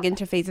we've dug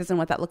into phases and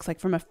what that looks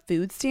like from a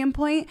food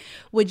standpoint,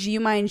 would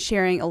you mind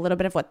sharing a little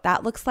bit of what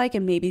that looks like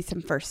and maybe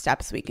some first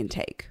steps we can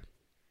take?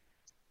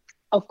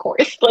 Of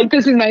course,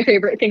 this is my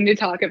favorite thing to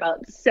talk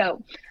about.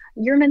 So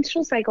your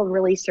menstrual cycle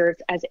really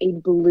serves as a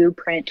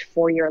blueprint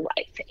for your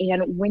life.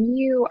 And when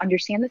you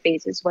understand the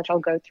phases, which I'll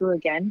go through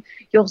again,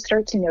 you'll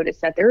start to notice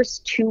that there's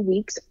 2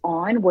 weeks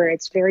on where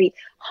it's very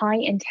high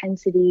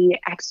intensity,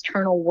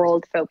 external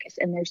world focus.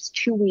 And there's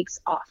 2 weeks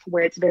off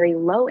where it's very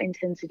low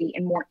intensity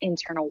and more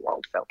internal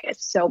world focus.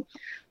 So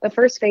the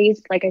first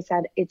phase, like I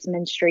said, it's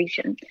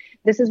menstruation.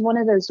 This is one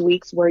of those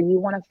weeks where you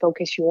want to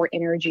focus your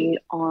energy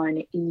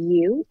on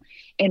you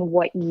and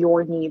what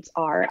your needs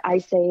are. I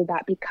say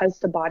that because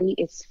the body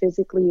is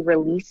physically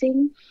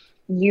releasing,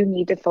 you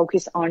need to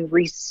focus on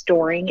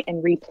restoring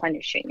and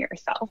replenishing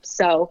yourself.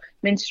 So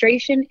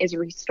menstruation is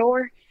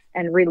restore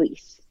and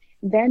release.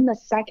 Then the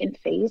second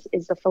phase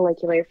is the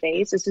follicular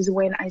phase. This is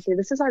when I say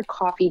this is our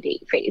coffee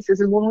date phase. This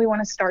is when we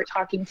want to start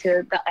talking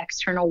to the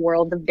external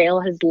world. The veil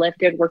has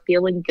lifted. We're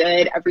feeling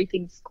good.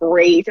 Everything's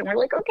great. And we're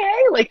like,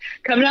 okay,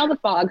 coming out of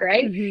the fog,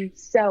 right? Mm-hmm.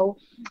 So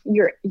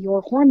your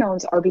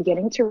hormones are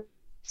beginning to,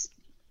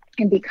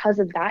 and because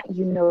of that,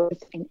 you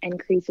notice an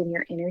increase in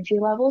your energy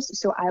levels.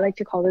 So I like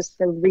to call this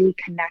the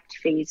reconnect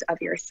phase of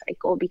your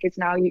cycle, because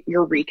now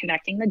you're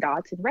reconnecting the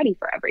dots and ready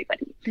for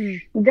everybody.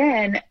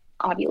 Then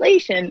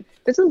ovulation,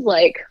 this is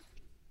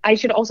I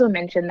should also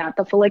mention that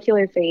the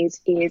follicular phase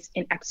is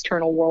an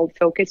external world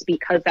focus,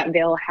 because that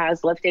veil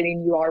has lifted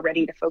and you are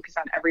ready to focus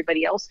on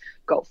everybody else.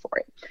 Go for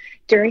it.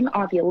 During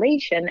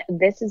ovulation,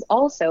 this is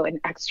also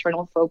an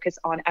external focus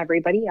on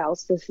everybody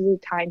else. This is a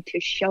time to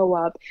show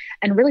up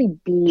and really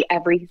be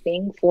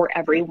everything for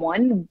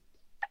everyone.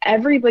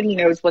 Everybody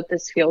knows what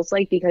this feels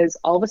like, because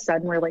all of a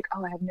sudden we're like,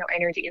 oh, I have no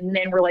energy. And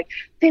then we're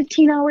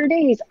 15-hour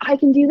days. I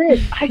can do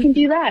this. I can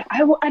do that. I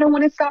don't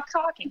want to stop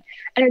talking.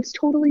 And it's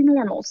totally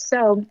normal.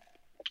 So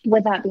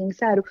with that being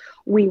said,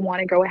 we want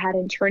to go ahead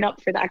and turn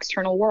up for the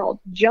external world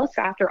just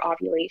after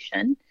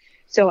ovulation.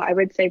 So I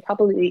would say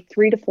probably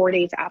 3 to 4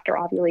 days after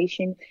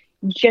ovulation,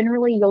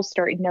 generally you'll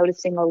start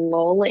noticing a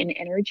lull in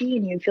energy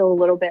and you feel a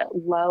little bit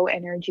low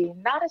energy,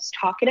 not as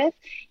talkative.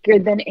 You're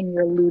then in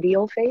your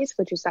luteal phase,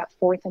 which is that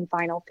fourth and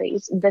final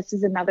phase. This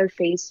is another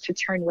phase to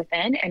turn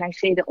within. And I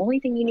say the only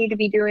thing you need to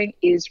be doing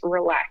is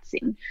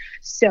relaxing.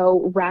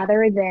 So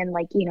rather than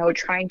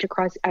trying to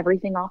cross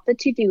everything off the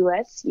to-do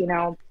list,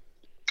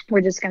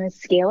 we're just going to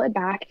scale it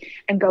back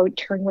and go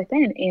turn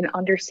within and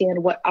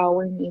understand what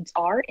our needs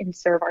are and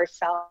serve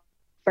ourselves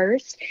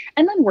first,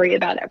 and then worry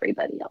about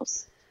everybody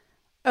else.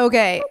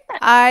 Okay.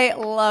 I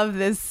love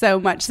this so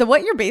much. So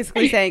what you're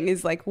basically saying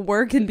is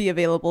work can be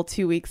available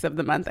 2 weeks of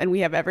the month, and we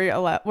have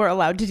we're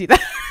allowed to do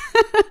that.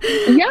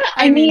 Yeah.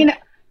 I mean,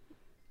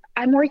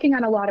 I'm working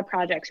on a lot of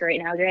projects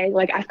right now, Jay.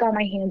 I've got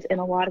my hands in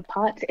a lot of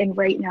pots, and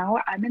right now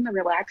I'm in the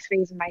relaxed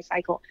phase of my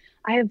cycle.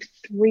 I have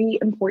 3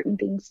 important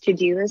things to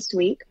do this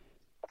week,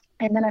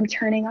 and then I'm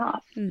turning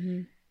off.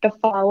 Mm-hmm. The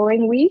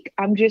following week,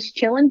 I'm just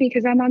chilling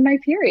because I'm on my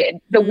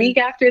period. The week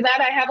after that,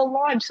 I have a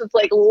launch. So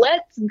it's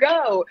let's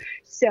go.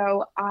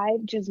 So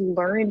I've just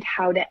learned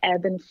how to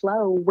ebb and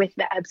flow with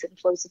the ebbs and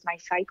flows of my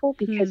cycle,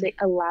 because it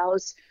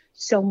allows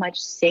so much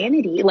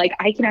sanity.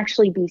 I can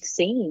actually be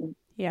sane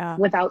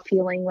without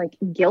feeling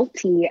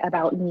guilty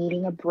about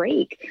needing a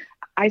break.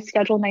 I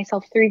schedule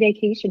myself 3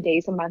 vacation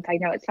days a month. I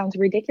know it sounds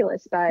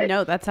ridiculous, but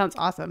no, that sounds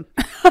awesome.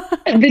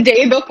 The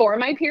day before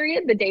my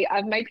period, the day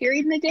of my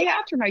period, and the day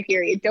after my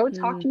period. Don't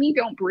talk to me.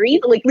 Don't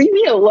breathe. Leave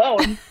me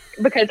alone,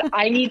 because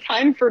I need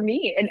time for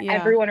me, and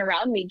everyone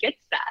around me gets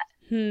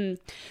that.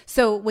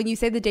 So when you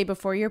say the day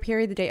before your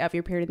period, the day of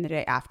your period, and the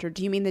day after,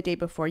 do you mean the day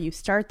before you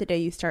start, the day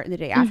you start, and the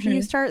day after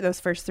you start, those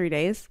first 3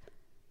 days?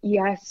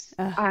 Yes.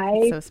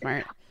 So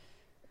smart.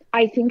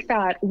 I think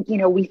that,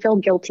 we feel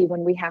guilty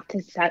when we have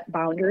to set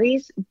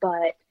boundaries,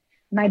 but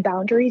my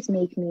boundaries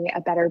make me a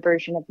better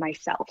version of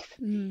myself.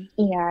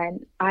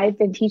 And I've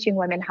been teaching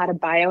women how to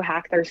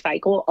biohack their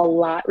cycle a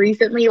lot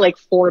recently,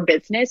 for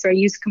business, or I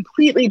use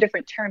completely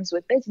different terms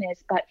with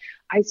business, but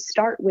I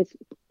start with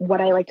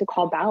what I like to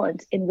call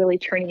balance, and really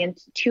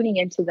tuning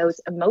into those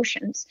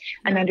emotions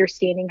and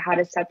understanding how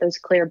to set those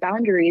clear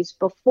boundaries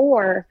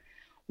before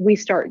we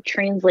start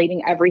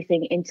translating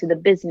everything into the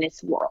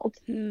business world.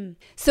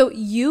 So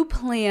you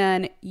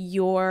plan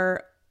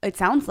your, it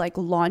sounds like,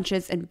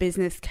 launches and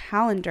business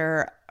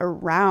calendar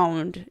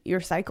around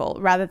your cycle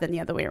rather than the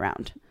other way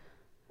around.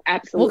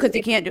 Absolutely. Well, because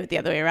you can't do it the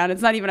other way around.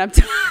 It's not even up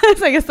to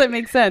us. I guess that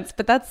makes sense.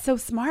 But that's so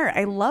smart.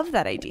 I love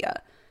that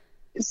idea.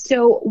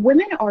 So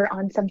women are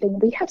on something,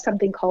 we have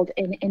something called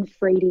an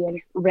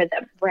infradian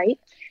rhythm, right?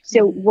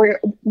 So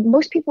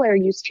most people are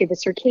used to the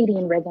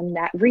circadian rhythm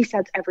that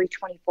resets every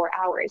 24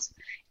 hours.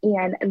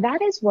 And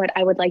that is what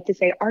I would like to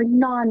say our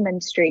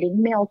non-menstruating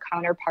male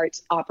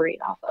counterparts operate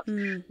off of.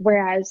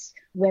 Whereas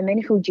women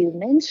who do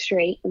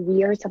menstruate,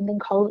 we are something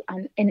called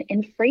an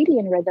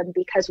infradian rhythm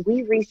because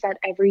we reset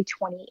every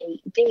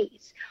 28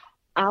 days.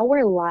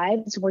 Our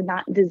lives were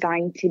not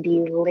designed to be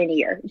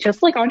linear.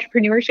 Just like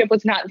entrepreneurship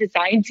was not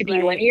designed to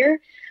be linear,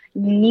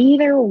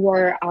 neither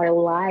were our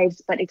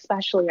lives, but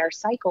especially our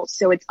cycles.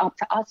 So it's up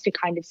to us to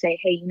kind of say,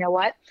 hey, you know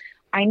what?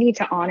 I need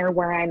to honor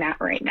where I'm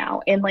at right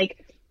now. And like,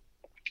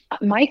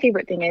 my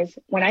favorite thing is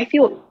when I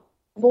feel,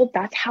 well,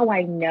 that's how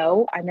I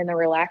know I'm in the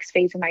relaxed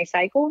phase of my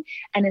cycle.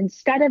 And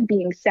instead of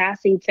being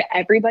sassy to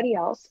everybody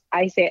else,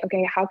 I say,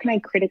 okay, how can I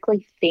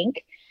critically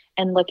think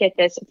and look at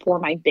this for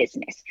my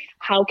business?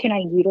 How can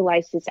I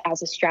utilize this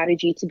as a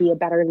strategy to be a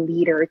better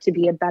leader, to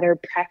be a better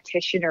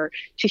practitioner,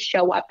 to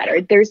show up better?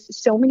 There's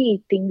so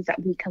many things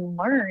that we can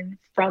learn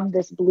from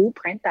this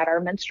blueprint that our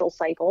menstrual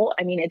cycle,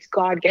 I mean, it's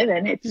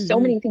God-given. It's so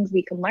many things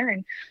we can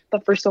learn,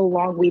 but for so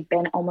long we've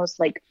been almost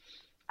like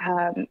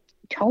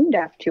tone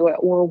deaf to it,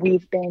 or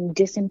we've been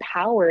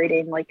disempowered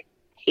and like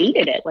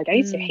hated it. Like I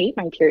used to hate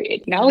my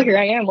period. Now here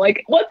I am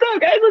like, what's up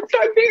guys? Let's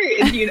talk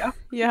period, you know?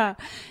 Yeah.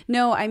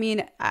 No, I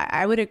mean,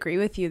 I would agree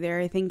with you there.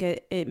 I think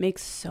it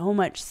makes so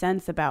much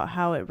sense about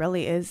how it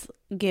really is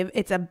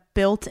it's a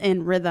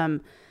built-in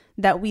rhythm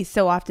that we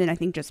so often, I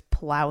think, just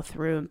plow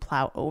through and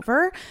plow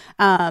over.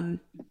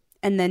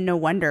 And then no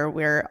wonder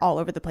we're all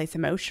over the place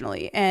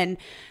emotionally. And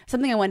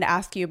something I wanted to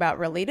ask you about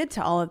related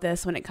to all of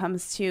this when it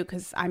comes to,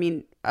 because I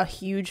mean, a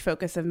huge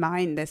focus of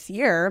mine this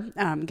year,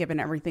 given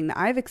everything that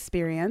I've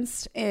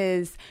experienced,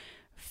 is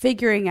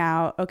figuring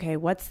out, okay,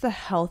 what's the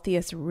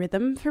healthiest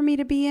rhythm for me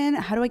to be in?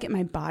 How do I get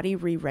my body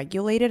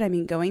re-regulated? I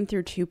mean, going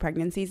through 2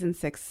 pregnancies in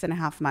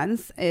 6.5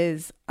 months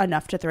is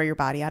enough to throw your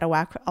body out of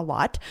whack a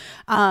lot.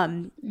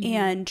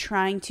 And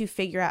trying to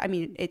figure out, I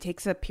mean, it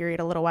takes a period,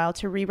 a little while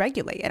to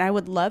re-regulate. And I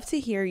would love to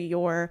hear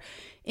your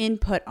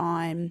input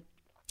on,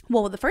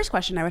 well, the first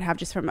question I would have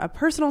just from a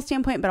personal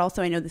standpoint, but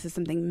also I know this is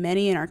something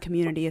many in our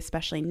community,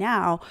 especially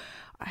now,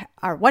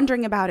 are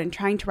wondering about and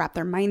trying to wrap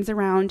their minds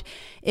around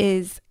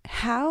is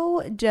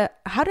how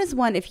does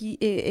one, what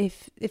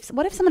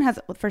if someone has,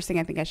 the first thing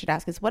I think I should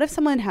ask is, what if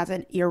someone has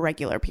an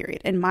irregular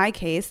period? In my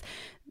case,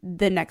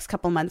 the next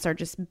couple months are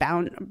just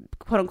bound,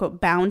 quote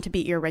unquote, bound to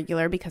be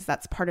irregular because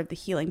that's part of the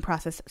healing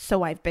process.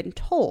 So I've been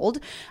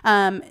told.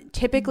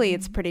 Typically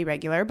it's pretty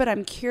regular, but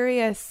I'm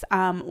curious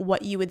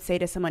what you would say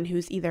to someone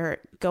who's either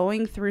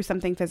going through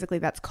something physically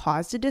that's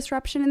caused a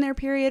disruption in their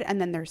period and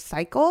then their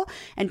cycle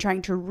and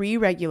trying to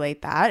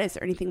re-regulate that. Is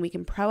there anything we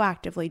can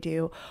proactively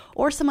do?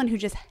 Or someone who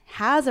just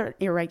has an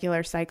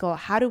irregular cycle,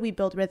 how do we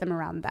build rhythm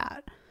around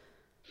that?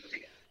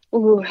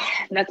 Ooh,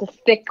 that's a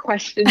thick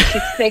question.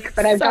 She's thick,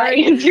 but I've got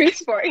answers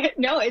for it.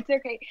 No, it's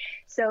okay.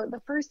 So the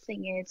first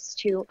thing is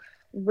to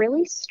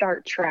really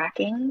start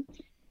tracking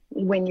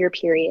when your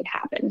period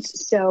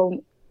happens.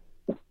 So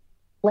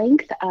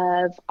length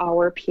of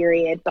our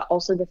period, but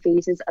also the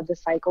phases of the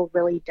cycle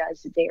really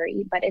does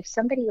vary. But if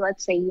somebody,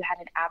 let's say you had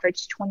an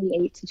average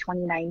 28 to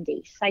 29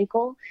 day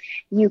cycle,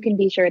 you can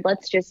be sure,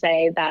 let's just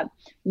say that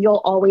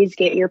you'll always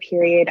get your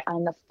period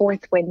on the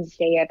 4th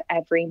Wednesday of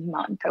every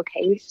month.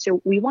 Okay.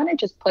 So we want to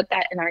just put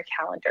that in our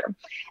calendar.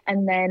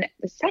 And then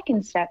the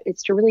second step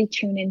is to really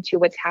tune into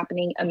what's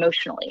happening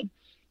emotionally.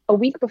 A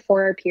week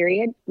before our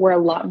period, we're a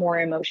lot more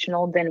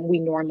emotional than we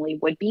normally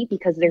would be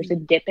because there's a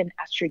dip in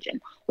estrogen,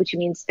 which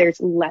means there's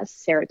less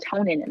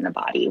serotonin in the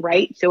body,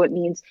 right? So it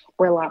means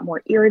we're a lot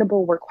more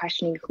irritable. We're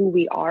questioning who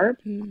we are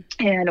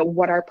and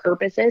what our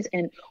purpose is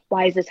and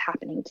why is this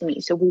happening to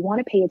me? So we want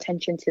to pay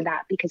attention to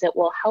that because it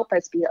will help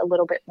us be a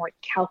little bit more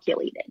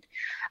calculated.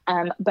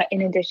 But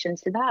in addition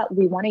to that,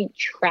 we want to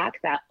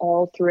track that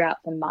all throughout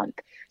the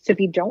month. So if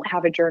you don't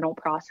have a journal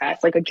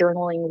process, like a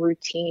journaling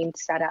routine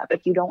set up,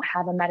 if you don't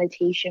have a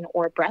meditation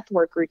or a breath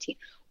work routine,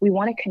 we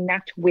want to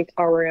connect with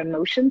our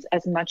emotions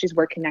as much as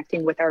we're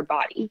connecting with our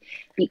body.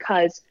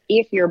 Because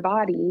if your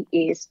body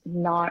is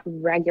not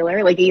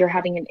regular, like you're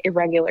having an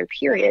irregular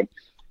period,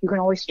 you can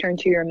always turn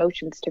to your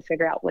emotions to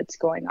figure out what's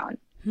going on.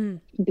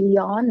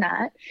 Beyond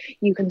that,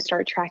 you can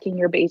start tracking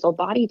your basal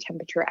body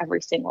temperature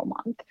every single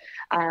month.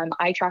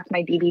 I track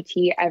my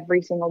BBT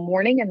every single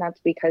morning, and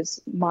that's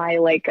because my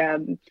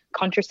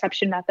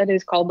contraception method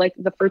is called like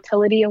the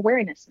fertility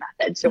awareness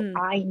method. So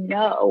I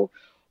know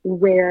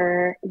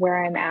where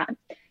I'm at.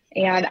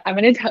 And I'm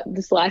going to tell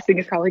this last thing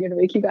is probably going to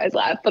make you guys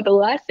laugh, but the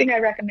last thing I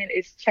recommend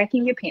is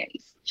checking your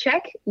panties.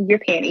 Check your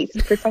panties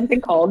for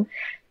something called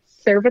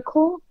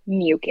cervical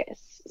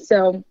mucus.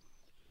 So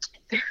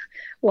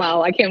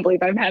wow, I can't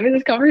believe I'm having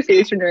this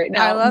conversation right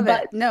now. I love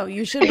it. No,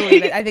 you should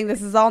believe it. I think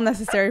this is all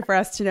necessary for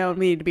us to know, and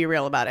we need to be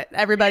real about it.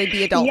 Everybody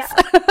be adults.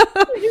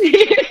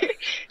 Yeah.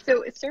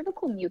 So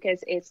cervical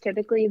mucus is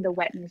typically the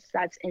wetness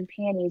that's in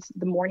panties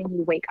the morning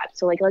you wake up.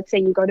 So like, let's say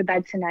you go to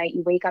bed tonight,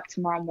 you wake up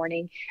tomorrow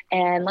morning,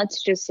 and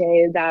let's just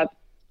say that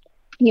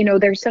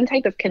there's some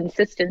type of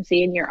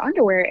consistency in your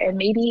underwear, and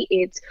maybe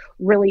it's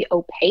really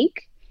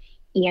opaque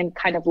and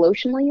kind of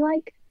lotionly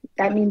like,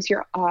 that means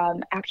you're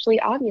actually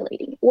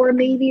ovulating. Or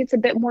maybe it's a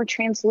bit more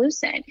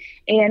translucent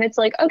and it's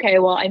like, okay,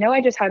 well, I know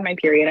I just had my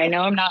period. I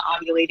know I'm not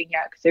ovulating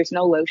yet because there's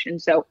no lotion.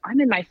 So I'm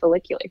in my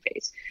follicular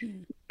phase.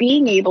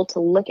 Being able to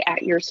look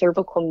at your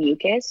cervical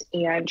mucus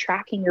and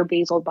tracking your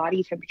basal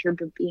body temperature,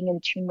 but being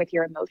in tune with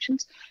your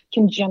emotions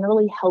can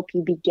generally help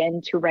you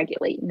begin to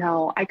regulate.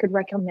 Now, I could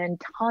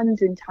recommend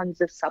tons and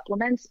tons of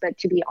supplements, but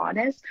to be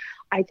honest,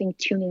 I think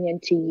tuning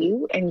into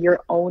you and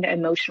your own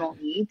emotional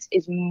needs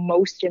is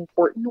most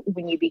important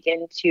when you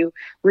begin to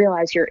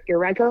realize you're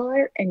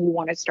irregular and you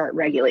want to start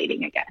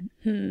regulating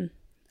again.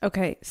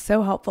 Okay,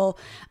 so helpful.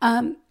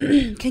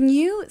 Can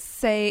you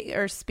say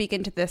or speak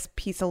into this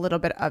piece a little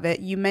bit of it?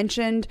 You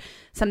mentioned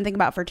something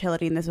about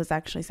fertility, and this was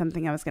actually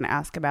something I was going to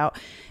ask about.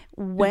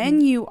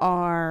 When you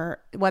are,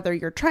 whether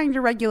you're trying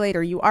to regulate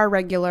or you are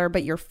regular,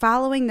 but you're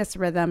following this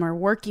rhythm or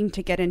working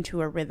to get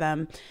into a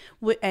rhythm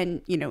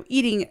and,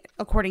 eating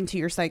according to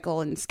your cycle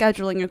and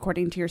scheduling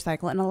according to your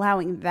cycle and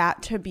allowing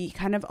that to be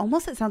kind of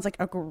almost, it sounds like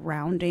a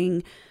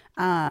grounding,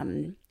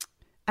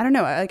 I don't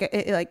know, like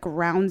it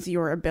grounds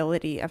your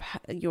ability of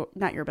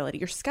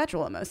your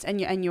schedule almost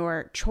and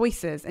your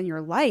choices and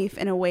your life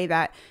in a way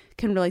that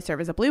can really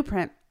serve as a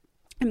blueprint.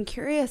 I'm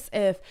curious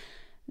if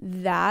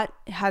that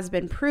has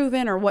been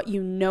proven or what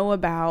you know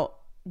about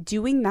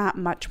doing that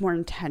much more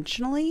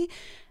intentionally,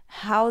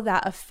 how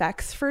that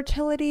affects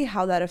fertility,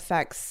 how that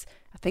affects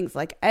things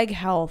like egg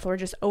health or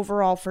just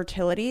overall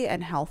fertility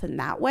and health in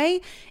that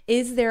way.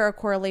 Is there a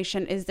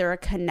correlation? Is there a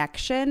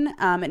connection?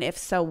 And if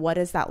so, what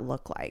does that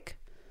look like?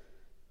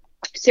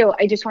 So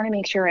I just want to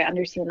make sure I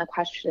understand the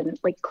question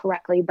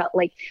correctly, but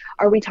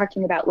are we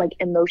talking about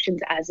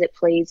emotions as it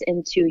plays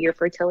into your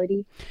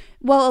fertility?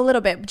 Well, a little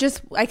bit.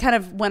 Just I kind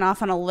of went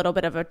off on a little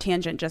bit of a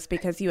tangent just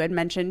because you had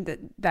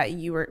mentioned that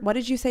you were, what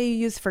did you say you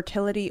use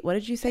fertility? What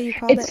did you say you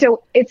called it?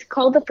 So it's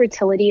called the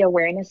fertility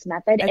awareness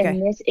method. Okay.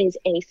 And this is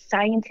a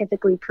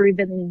scientifically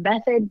proven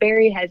method.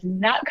 Barry has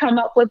not come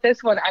up with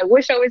this one. I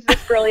wish I was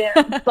this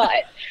brilliant,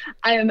 but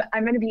I'm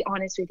going to be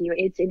honest with you.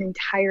 It's an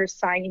entire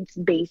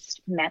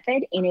science-based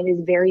method, and it is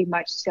very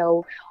much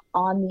so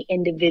on the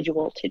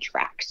individual to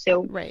track.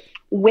 So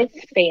with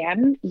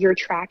FAM, you're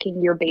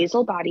tracking your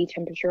basal body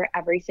temperature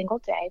every single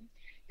day.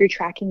 You're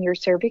tracking your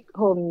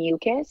cervical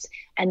mucus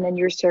and then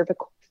your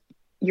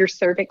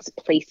cervix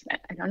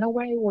placement. I don't know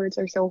why words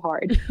are so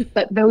hard,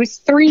 but those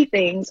three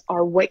things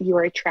are what you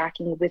are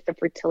tracking with the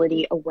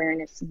fertility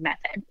awareness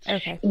method.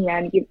 Okay.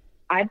 And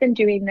I've been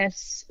doing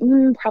this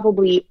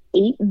probably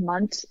 8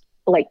 months,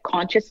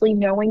 consciously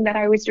knowing that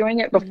I was doing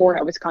it. Before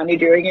I was kind of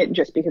doing it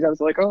just because I was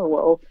like, oh,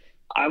 well,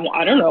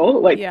 I don't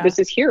know, this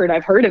is here and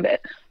I've heard of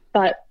it.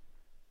 But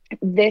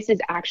this is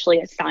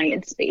actually a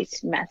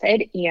science-based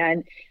method.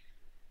 And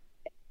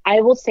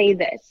I will say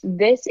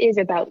this is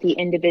about the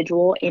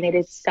individual, and it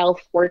is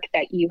self-work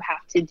that you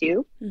have to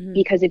do.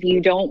 Because if you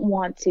don't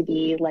want to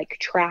be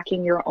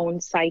tracking your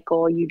own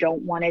cycle, you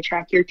don't want to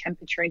track your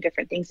temperature and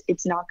different things,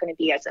 it's not going to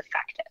be as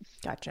effective.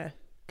 Gotcha.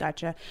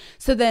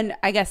 So then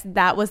I guess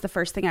that was the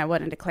first thing I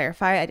wanted to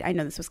clarify. I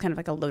know this was kind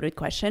of a loaded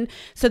question.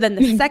 So then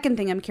the second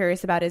thing I'm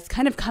curious about is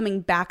kind of coming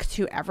back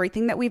to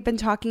everything that we've been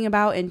talking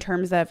about in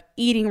terms of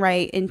eating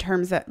right, in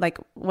terms of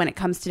when it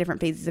comes to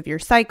different phases of your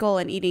cycle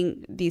and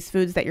eating these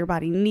foods that your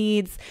body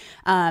needs,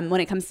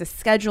 when it comes to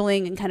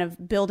scheduling and kind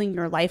of building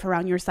your life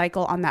around your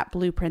cycle on that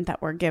blueprint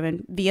that we're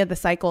given via the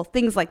cycle,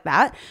 things like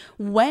that.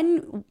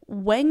 When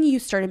you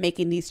started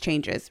making these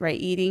changes, right,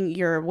 eating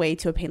your way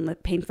to a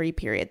pain-free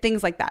period,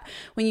 things like that,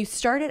 when you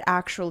started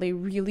actually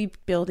really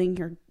building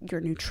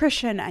your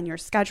nutrition and your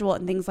schedule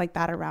and things like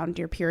that around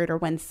your period, or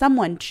when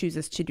someone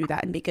chooses to do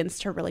that and begins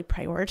to really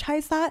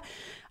prioritize that,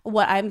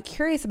 what I'm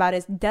curious about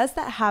is, does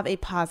that have a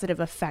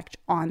positive effect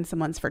on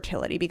someone's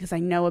fertility? Because I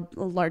know a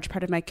large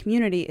part of my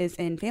community is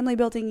in family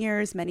building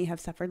years. Many have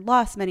suffered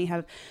loss. Many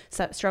have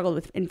struggled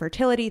with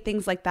infertility,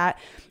 things like that.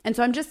 And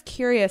so I'm just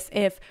curious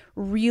if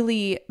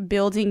really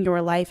building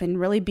your life and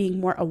really being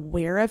more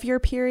aware of your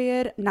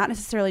period, not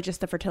necessarily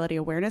just the fertility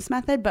awareness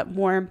method, but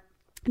more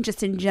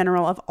just in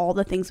general of all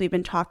the things we've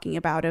been talking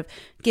about, of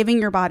giving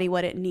your body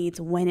what it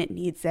needs when it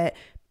needs it,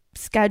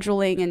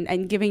 scheduling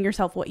and giving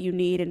yourself what you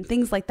need and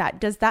things like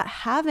that. Does that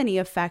have any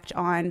effect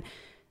on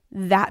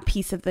that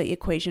piece of the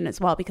equation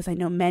as well? Because I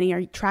know many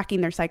are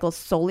tracking their cycles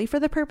solely for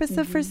the purpose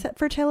of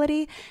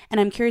fertility. And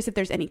I'm curious if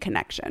there's any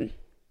connection.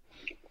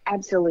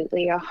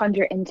 Absolutely.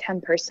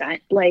 110%.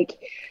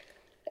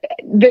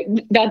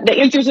 The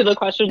answer to the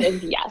question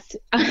is yes.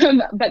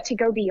 But to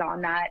go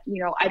beyond that,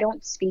 I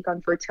don't speak on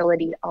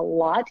fertility a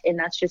lot, and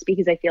that's just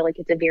because I feel like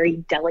it's a very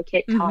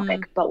delicate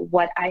topic. But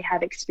what I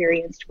have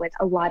experienced with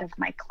a lot of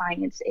my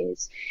clients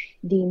is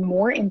the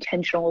more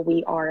intentional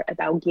we are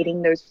about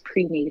getting those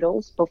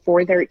prenatals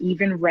before they're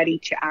even ready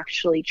to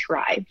actually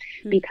try,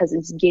 because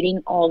it's getting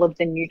all of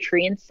the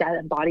nutrients that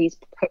a body's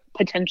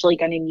potentially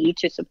going to need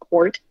to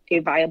support a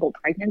viable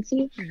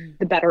pregnancy,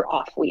 the better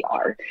off we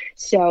are.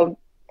 So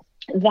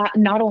that,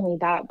 not only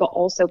that, but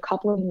also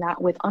coupling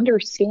that with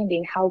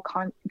understanding how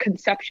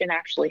conception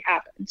actually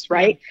happens,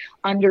 right?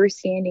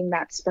 Understanding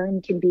that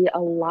sperm can be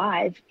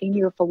alive in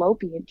your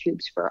fallopian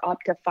tubes for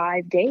up to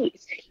 5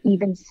 days,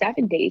 even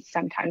 7 days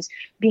sometimes,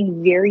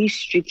 being very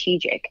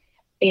strategic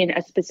in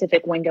a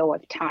specific window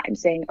of time,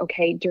 saying,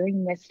 okay,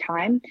 during this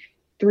time,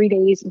 3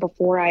 days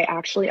before I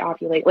actually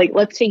ovulate, like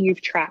let's say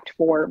you've tracked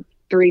for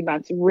 3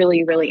 months,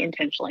 really, really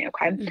intentionally.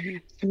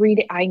 Okay. 3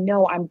 days, I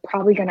know I'm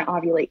probably going to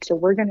ovulate. So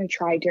we're going to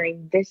try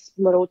during this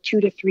little 2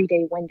 to 3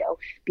 day window,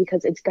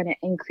 because it's going to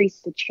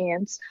increase the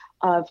chance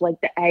of like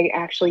the egg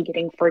actually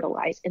getting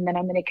fertilized. And then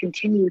I'm going to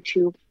continue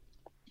to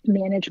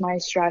manage my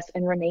stress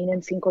and remain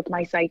in sync with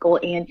my cycle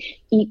and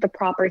eat the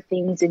proper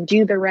things and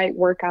do the right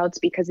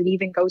workouts, because it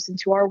even goes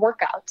into our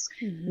workouts.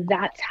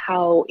 That's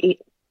how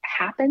it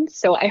happens.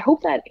 So I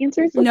hope that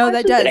answers the question.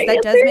 That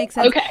does make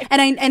sense. Okay.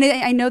 And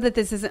I know that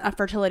this isn't a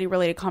fertility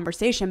related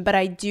conversation, but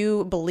I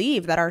do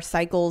believe that our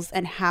cycles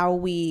and how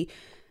we,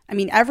 I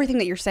mean, everything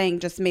that you're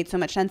saying just made so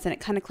much sense, and it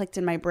kind of clicked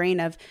in my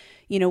brain of,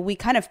 you know, we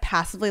kind of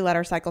passively let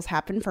our cycles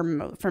happen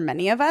for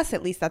many of us.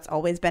 At least that's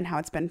always been how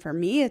it's been for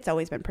me. It's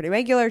always been pretty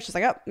regular. It's just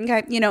like, oh,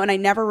 okay, you know, and I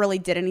never really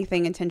did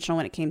anything intentional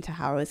when it came to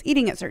how I was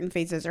eating at certain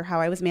phases, or how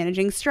I was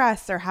managing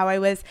stress, or how I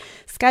was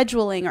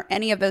scheduling, or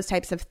any of those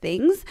types of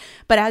things.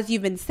 But as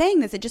you've been saying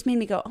this, it just made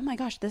me go, oh my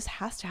gosh, this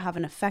has to have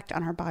an effect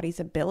on our body's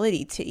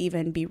ability to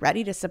even be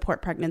ready to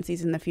support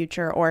pregnancies in the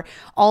future, or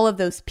all of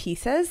those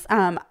pieces.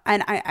 And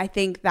I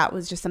think that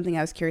was just something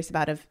I was curious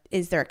about, of,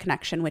 is there a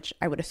connection, which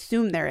I would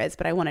assume there is,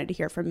 but I wanted to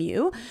hear from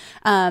you.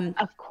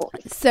 Of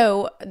course.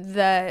 So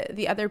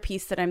the other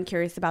piece that I'm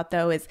curious about,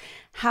 though, is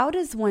how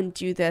does one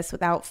do this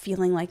without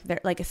feeling like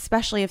they're, like,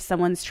 especially if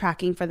someone's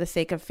tracking for the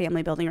sake of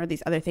family building or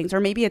these other things,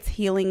 or maybe it's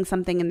healing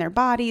something in their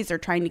bodies or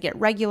trying to get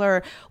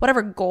regular,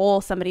 whatever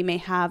goal somebody may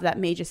have that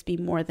may just be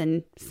more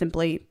than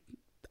simply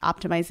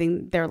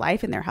optimizing their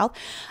life and their health.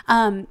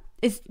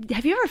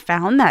 Have you ever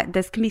found that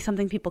this can be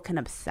something people can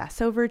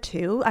obsess over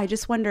too? I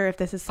just wonder if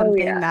this is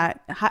something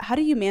that, how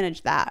do you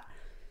manage that?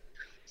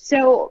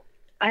 So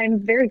I'm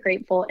very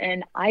grateful,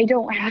 and I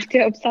don't have to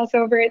obsess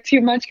over it too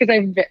much,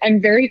 because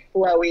I'm very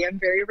flowy, I'm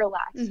very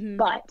relaxed.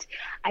 But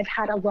I've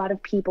had a lot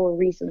of people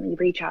recently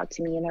reach out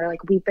to me, and they're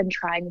like, we've been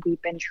trying,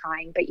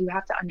 but you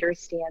have to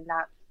understand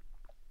that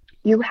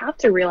you have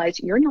to realize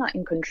you're not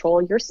in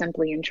control. You're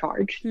simply in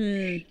charge.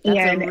 That's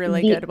a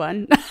really good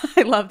one.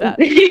 I love that.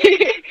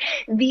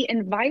 The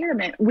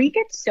environment, we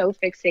get so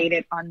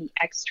fixated on the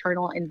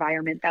external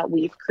environment that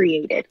we've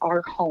created,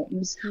 our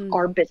homes,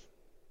 our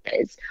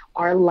businesses,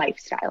 our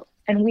lifestyle.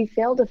 And we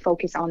fail to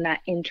focus on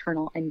that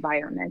internal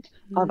environment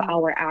of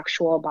our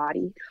actual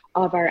body,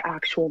 of our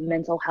actual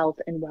mental health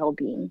and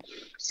well-being.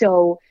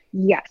 So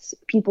yes,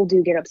 people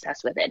do get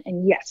obsessed with it.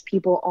 And yes,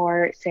 people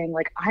are saying,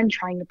 like, I'm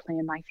trying to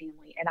plan my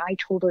family, and I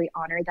totally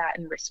honor that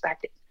and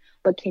respect it.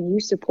 But can you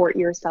support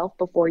yourself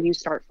before you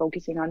start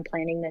focusing on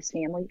planning this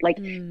family? Like,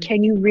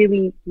 can you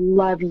really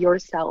love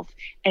yourself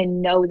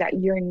and know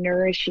that you're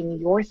nourishing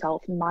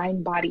yourself,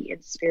 mind, body,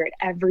 and spirit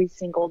every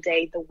single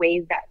day the way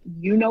that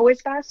you know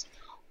is best?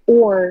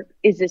 Or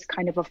is this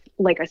kind of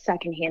a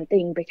secondhand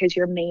thing because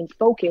your main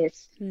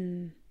focus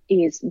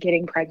is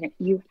getting pregnant?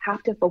 You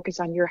have to focus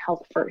on your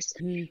health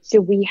first. So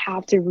we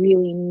have to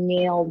really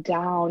nail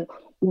down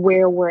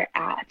where we're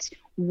at.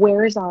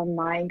 Where's our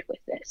mind with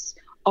this?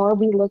 Are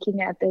we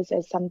looking at this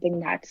as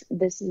something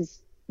this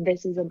is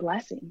a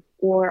blessing?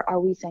 Or are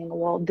we saying,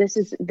 well, this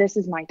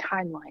is my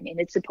timeline, and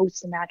it's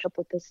supposed to match up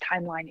with this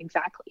timeline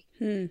exactly?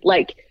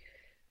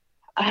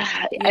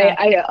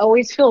 I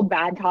always feel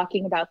bad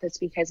talking about this,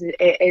 because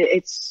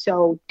it's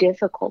so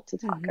difficult to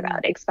talk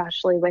about,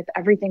 especially with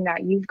everything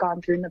that you've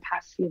gone through in the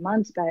past few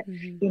months. But,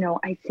 you know,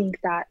 I think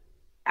that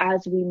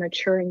as we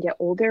mature and get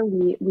older,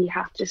 we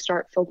have to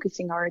start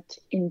focusing our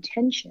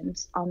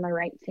intentions on the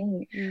right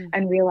thing,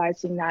 and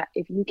realizing that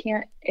if you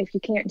can't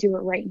do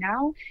it right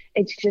now,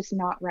 it's just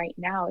not right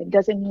now. It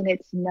doesn't mean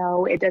it's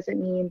no. It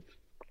doesn't mean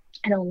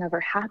it'll never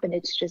happen.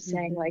 It's just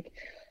saying, like,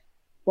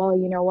 well,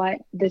 you know what?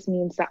 This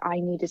means that I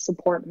need to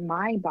support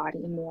my body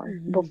more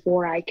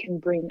before I can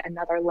bring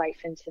another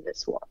life into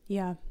this world.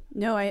 Yeah.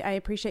 No, I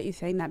appreciate you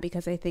saying that,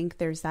 because I think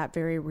there's that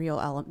very real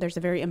element. There's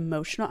a very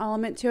emotional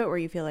element to it, where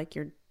you feel like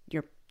your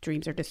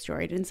dreams are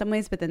destroyed in some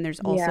ways, but then there's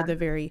also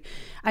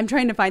I'm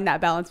trying to find that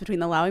balance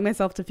between allowing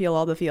myself to feel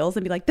all the feels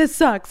and be like, this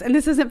sucks and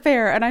this isn't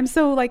fair, and I'm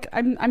so like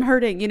I'm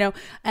hurting, you know,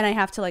 and I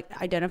have to like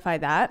identify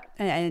that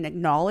and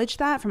acknowledge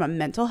that from a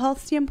mental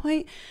health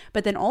standpoint.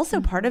 But then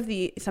also part of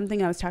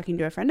something I was talking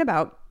to a friend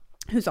about,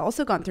 who had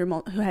also gone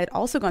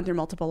through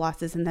multiple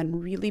losses, and then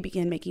really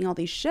began making all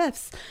these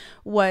shifts,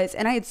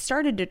 and I had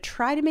started to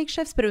try to make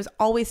shifts, but it was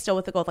always still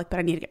with the goal of like, but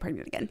I need to get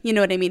pregnant again. You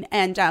know what I mean?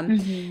 And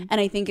and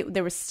I think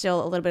there was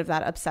still a little bit of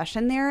that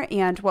obsession there.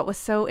 And what was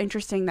so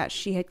interesting that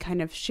she had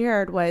kind of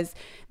shared was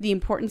the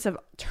importance of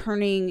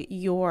turning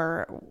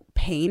your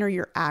pain or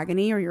your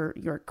agony or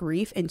your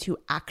grief into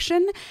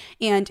action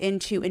and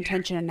into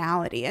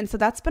intentionality. And so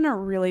that's been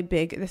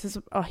this is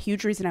a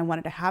huge reason I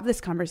wanted to have this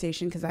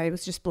conversation, because I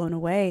was just blown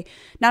away,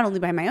 not only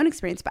by my own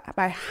experience, but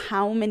by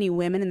how many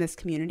women in this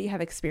community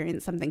have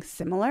experienced something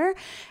similar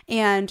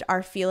and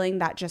are feeling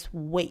that just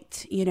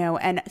weight,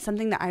 and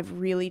something that I've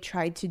really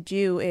tried to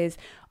do is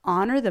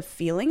honor the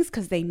feelings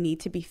because they need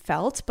to be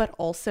felt, but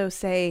also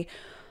say,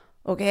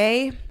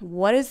 okay,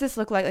 what does this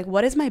look like? Like,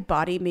 what is my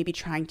body maybe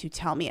trying to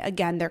tell me?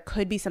 Again, there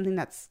could be something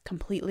that's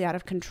completely out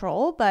of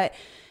control, but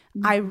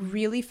I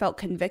really felt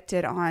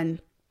convicted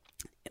on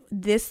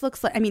this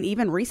looks like,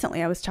 even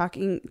recently I was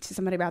talking to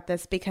somebody about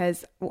this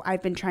because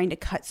I've been trying to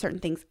cut certain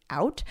things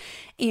out,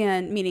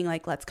 and meaning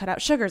like, let's cut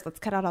out sugars, let's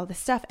cut out all this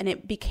stuff. And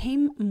it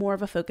became more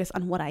of a focus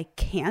on what I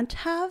can't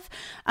have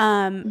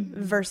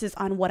versus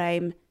on what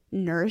I'm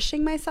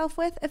nourishing myself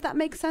with, if that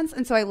makes sense.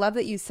 And so I love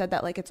that you said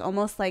that, like, it's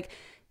almost like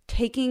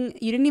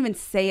you didn't even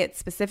say it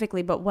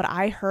specifically, but what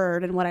I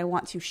heard and what I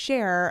want to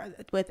share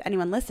with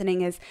anyone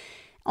listening is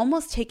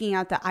almost taking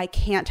out that I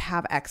can't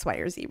have X, Y,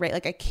 or Z, right?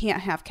 Like I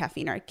can't have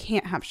caffeine or I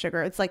can't have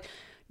sugar. It's like,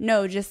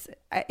 no,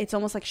 it's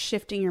almost like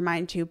shifting your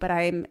mind to, but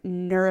I'm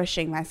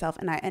nourishing myself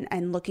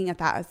and looking at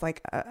that as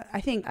like,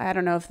 I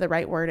don't know if the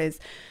right word is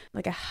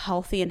like a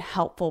healthy and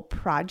helpful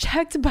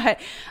project,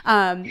 but,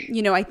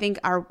 I think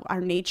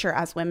our nature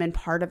as women,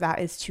 part of that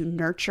is to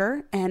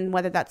nurture, and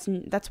whether that's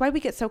why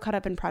we get so caught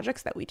up in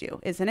projects that we do,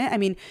 isn't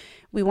it?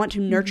 We want to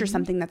nurture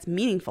something that's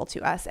meaningful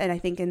to us. And I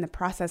think in the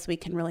process, we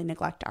can really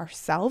neglect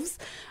ourselves.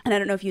 And I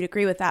don't know if you'd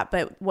agree with that,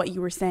 but what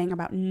you were saying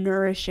about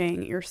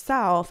nourishing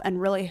yourself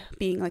and really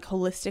being like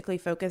holistically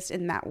focused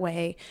in that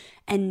way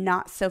and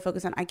not so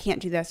focused on I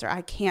can't do this or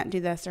I can't do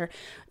this, or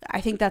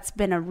I think that's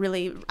been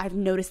I've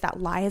noticed that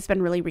lie has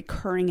been really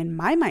recurring in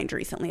my mind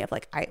recently of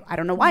like, I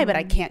don't know why, but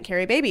I can't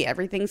carry a baby.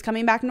 Everything's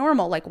coming back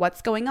normal. Like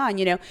what's going on,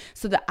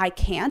 so that I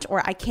can't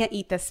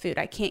eat this food.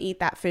 I can't eat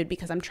that food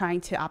because I'm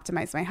trying to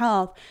optimize my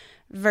health,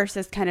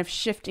 versus kind of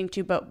shifting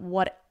to, but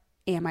what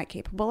am I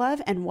capable of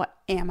and what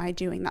am I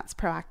doing that's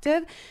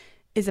proactive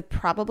is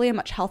probably a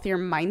much healthier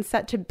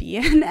mindset to be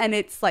in. And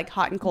it's like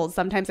hot and cold.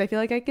 Sometimes I feel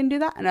like I can do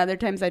that and other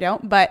times I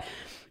don't. But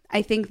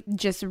I think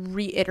just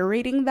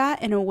reiterating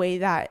that in a way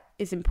that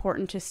is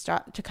important to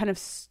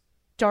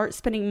start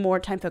spending more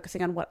time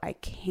focusing on what I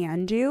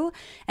can do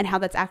and how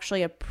that's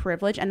actually a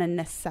privilege and a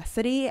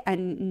necessity,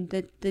 and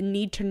the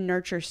need to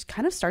nurture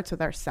kind of starts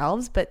with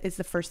ourselves, but is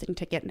the first thing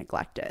to get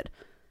neglected.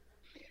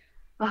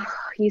 Oh,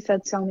 you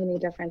said so many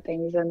different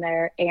things in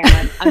there,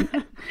 and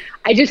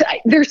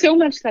there's so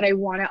much that I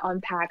want to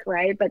unpack,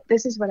 right? But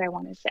this is what I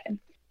want to say.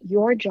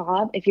 Your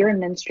job, if you're a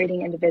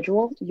menstruating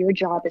individual, your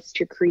job is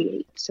to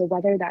create. So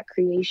whether that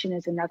creation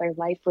is another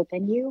life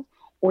within you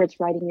or it's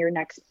writing your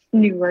next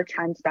New York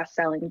Times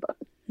best-selling book,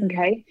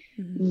 okay?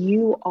 Mm-hmm.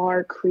 You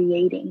are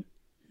creating.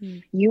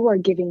 Mm-hmm. You are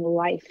giving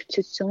life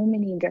to so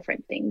many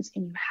different things,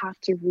 and you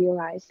have to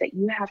realize that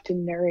you have to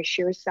nourish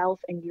yourself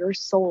and your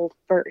soul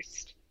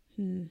first.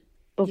 Mm-hmm.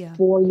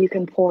 Before you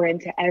can pour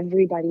into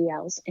everybody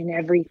else and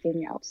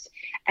everything else.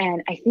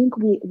 And I think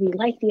we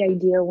like the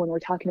idea when we're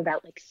talking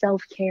about like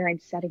self-care and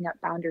setting up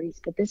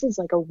boundaries, but this is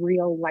like a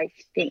real life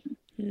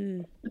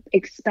thing,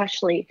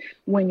 especially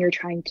when you're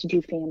trying to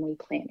do family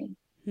planning.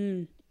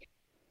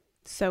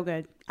 So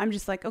good. I'm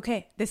just like,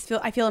 okay,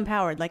 I feel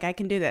empowered. Like I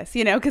can do this,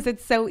 because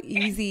it's so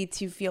easy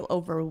to feel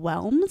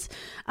overwhelmed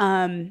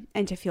and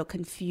to feel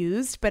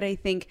confused. But I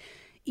think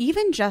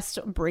even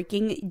just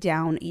breaking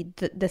down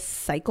the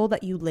cycle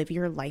that you live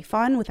your life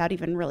on without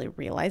even really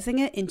realizing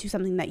it into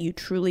something that you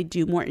truly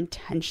do more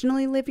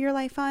intentionally live your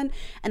life on,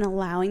 and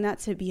allowing that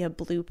to be a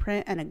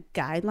blueprint and a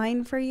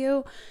guideline for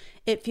you,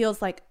 it feels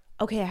like,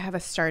 okay, I have a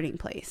starting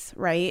place,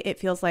 right? It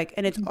feels like,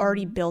 and it's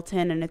already built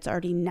in and it's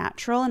already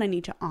natural, and I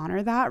need to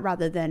honor that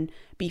rather than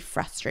be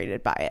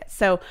frustrated by it.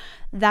 So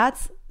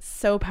that's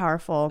so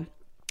powerful.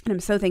 And I'm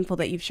so thankful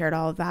that you've shared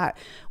all of that.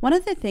 One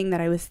other thing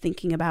that I was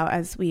thinking about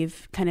as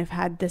we've kind of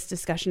had this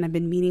discussion, I've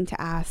been meaning to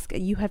ask,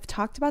 you have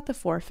talked about the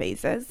 4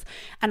 phases,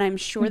 and I'm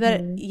sure that,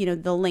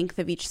 the length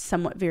of each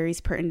somewhat varies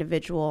per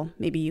individual.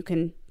 Maybe you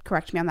can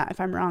correct me on that if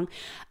I'm wrong.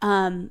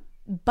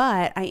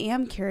 But I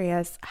am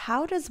curious,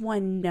 how does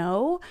one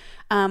know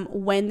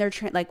when they're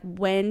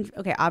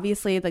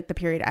obviously like the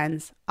period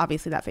ends,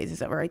 obviously that phase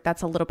is over, right?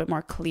 That's a little bit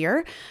more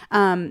clear.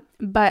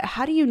 But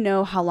how do you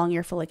know how long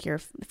your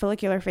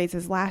follicular phase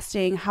is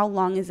lasting? How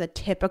long is a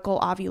typical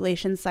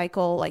ovulation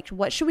cycle? Like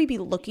what should we be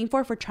looking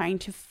for if we're trying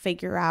to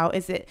figure out,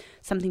 is it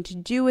something to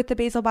do with the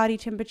basal body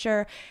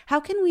temperature? How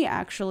can we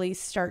actually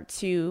start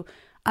to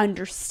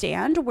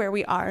understand where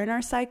we are in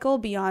our cycle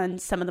beyond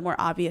some of the more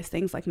obvious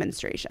things like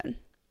menstruation?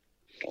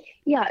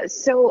 Yeah,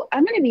 so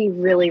I'm going to be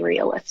really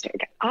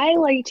realistic. I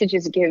like to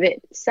just give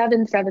it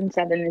 7, 7,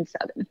 7, and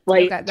 7,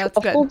 like okay, that's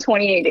a full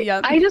 28 days.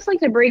 Yep. I just like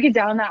to break it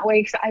down that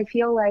way because I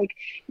feel like,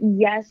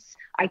 yes,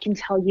 I can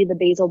tell you the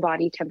basal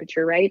body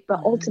temperature, right?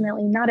 But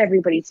ultimately, not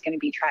everybody's going to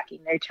be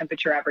tracking their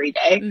temperature every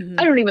day.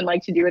 I don't even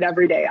like to do it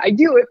every day. I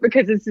do it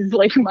because this is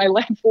like my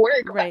life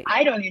work, right? But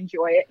I don't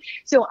enjoy it.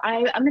 So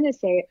I'm going to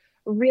say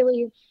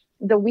really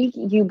the week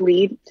you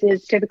bleed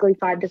is typically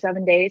 5 to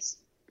 7 days.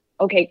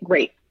 Okay,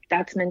 great.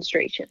 That's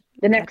menstruation.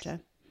 The next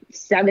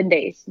 7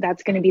 days,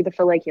 that's going to be the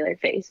follicular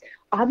phase.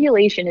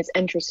 Ovulation is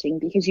interesting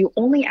because you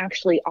only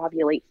actually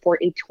ovulate for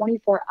a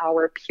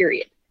 24-hour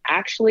period,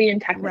 actually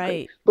and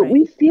technically. But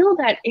we feel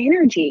that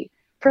energy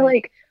for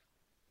like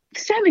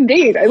 7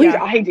 days. At least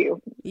I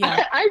do.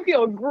 Yeah. I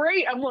feel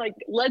great. I'm like,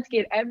 let's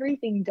get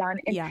everything done.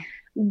 And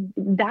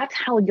that's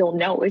how you'll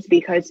know, is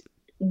because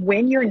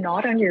when you're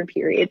not on your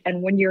period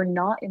and when you're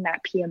not in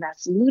that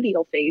PMS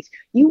luteal phase,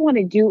 you want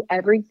to do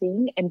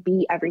everything and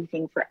be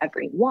everything for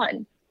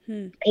everyone.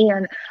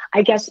 And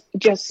I guess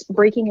just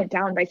breaking it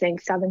down by saying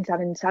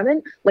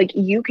 777, like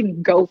you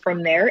can go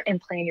from there and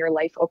plan your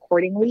life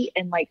accordingly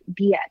and like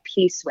be at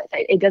peace with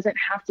it. It doesn't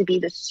have to be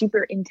the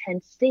super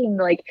intense thing.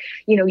 Like,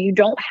 you know, you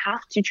don't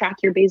have to track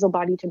your basal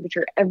body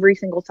temperature every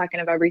single second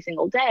of every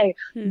single day,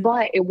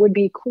 but it would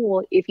be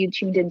cool if you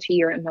tuned into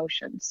your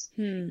emotions.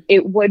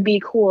 It would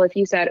be cool if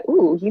you said,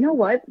 ooh, you know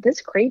what?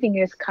 This craving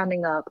is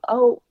coming up.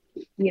 Oh,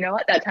 you know,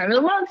 at that time of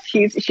the month,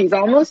 she's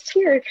almost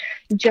here.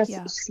 Just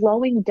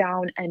slowing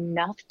down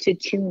enough to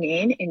tune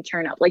in and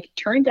turn up, like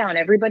turn down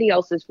everybody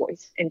else's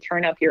voice and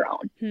turn up your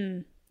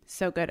own.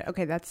 So good.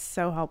 Okay. That's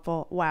so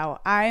helpful.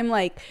 Wow. I'm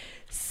like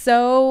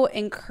so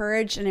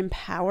encouraged and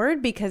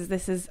empowered because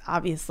this is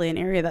obviously an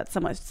area that's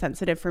somewhat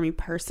sensitive for me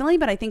personally,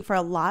 but I think for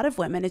a lot of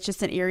women, it's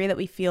just an area that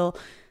we feel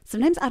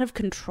sometimes out of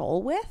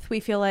control with. We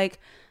feel like,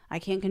 I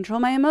can't control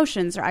my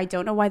emotions, or I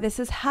don't know why this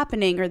is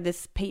happening, or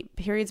this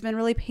period's been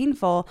really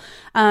painful.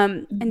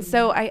 And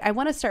so I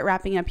want to start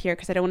wrapping up here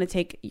because I don't want to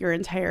take your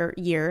entire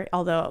year,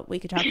 although we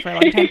could talk for a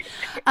long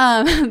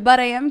time. But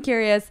I am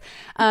curious,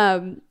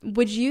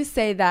 would you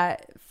say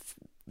that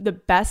the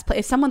best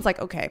place, if someone's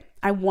like, okay,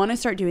 I want to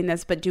start doing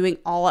this, but doing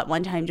all at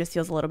one time just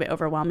feels a little bit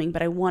overwhelming,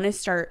 but I want to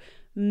start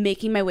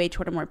making my way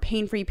toward a more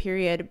pain-free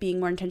period, being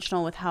more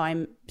intentional with how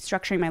I'm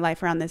structuring my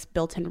life around this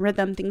built-in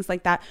rhythm, things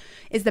like that,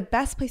 is the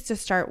best place to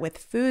start with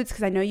foods?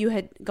 Because I know you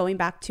had, going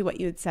back to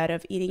what you had said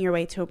of eating your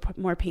way to a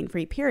more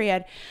pain-free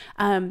period,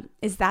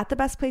 is that the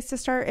best place to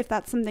start? If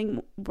that's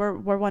something we're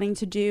wanting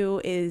to do,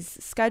 is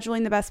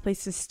scheduling the best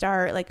place to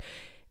start? Like,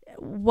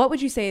 what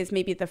would you say is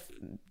maybe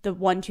the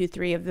 1, 2,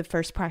 3 of the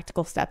first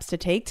practical steps to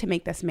take to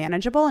make this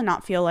manageable and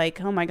not feel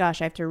like, oh my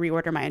gosh, I have to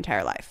reorder my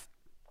entire life?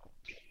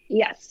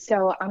 Yes.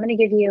 So I'm going to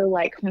give you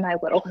like my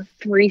little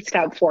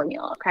 3-step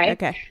formula.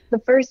 Okay. The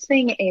first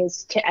thing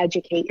is to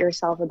educate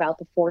yourself about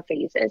the 4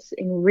 phases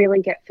and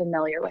really get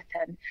familiar with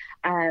them.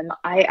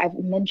 I've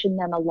mentioned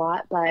them a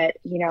lot, but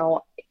you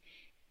know,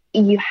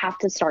 you have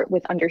to start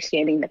with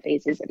understanding the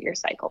phases of your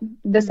cycle.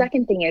 The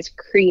second thing is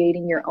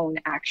creating your own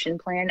action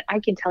plan. I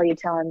can tell you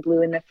till I'm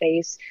blue in the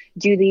face,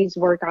 do these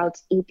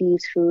workouts, eat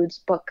these foods,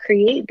 but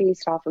create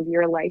based off of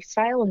your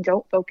lifestyle and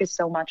don't focus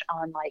so much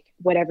on like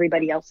what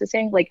everybody else is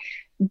saying. Like,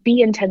 be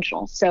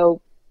intentional.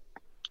 So,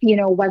 you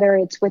know, whether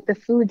it's with the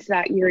foods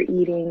that you're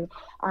eating,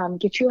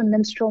 get you a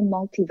menstrual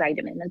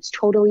multivitamin. That's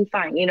totally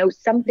fine. You know,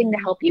 something to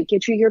help you,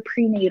 get you your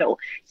prenatal,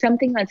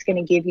 something that's going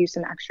to give you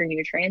some extra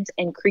nutrients,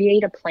 and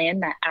create a plan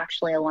that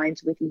actually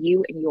aligns with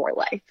you and your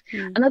life.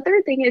 And the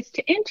third thing is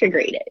to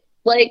integrate it.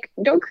 Like,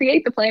 don't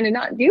create the plan and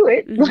not do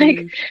it.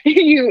 Like,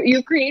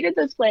 you created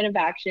this plan of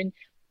action,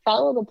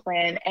 follow the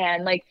plan,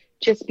 and like,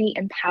 just be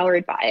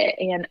empowered by it.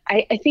 And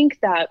I think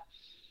that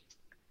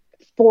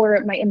for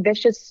my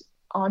ambitious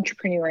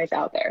entrepreneurs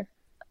out there,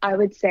 I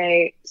would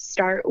say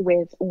start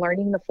with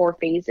learning the 4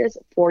 phases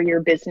for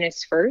your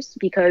business first,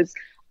 because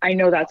I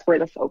know that's where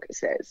the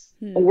focus is.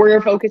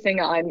 We're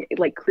focusing on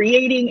like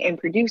creating and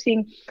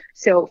producing.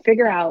 So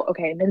figure out,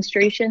 okay,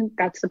 menstruation,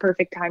 that's the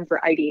perfect time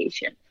for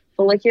ideation.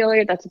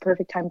 Follicular, that's a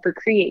perfect time for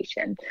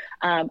creation.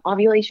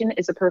 Ovulation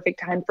is a perfect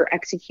time for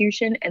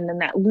execution. And then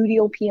that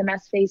luteal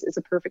PMS phase is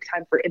a perfect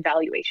time for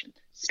evaluation.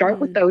 Start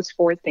with those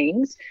 4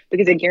 things,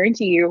 because I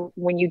guarantee you,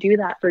 when you do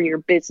that for your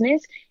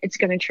business, it's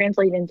going to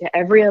translate into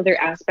every other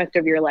aspect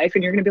of your life.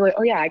 And you're going to be like,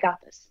 oh yeah, I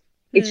got this.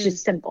 It's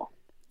just simple.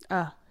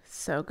 Oh,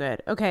 so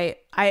good. Okay.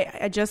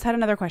 I just had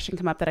another question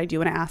come up that I do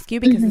want to ask you,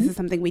 because this is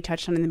something we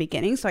touched on in the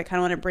beginning. So I kind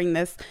of want to bring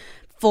this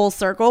full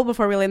circle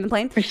before we land the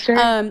plane. For sure.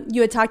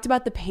 You had talked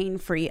about the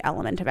pain-free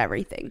element of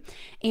everything.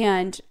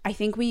 And I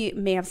think we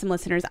may have some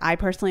listeners. I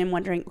personally am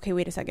wondering, okay,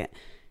 wait a second.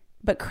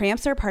 But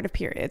cramps are part of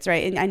periods,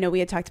 right? And I know we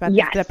had talked about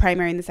the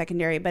primary and the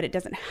secondary, but it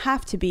doesn't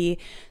have to be.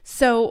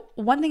 So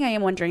one thing I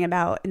am wondering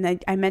about,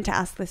 and I meant to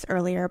ask this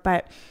earlier,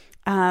 but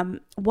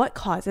what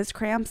causes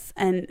cramps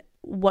and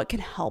what can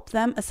help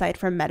them aside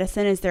from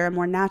medicine? Is there a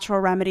more natural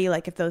remedy?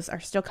 Like, if those are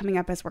still coming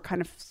up as we're kind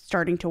of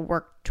starting to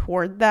work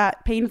toward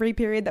that pain-free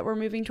period that we're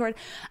moving toward,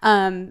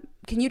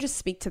 can you just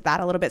speak to that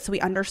a little bit so we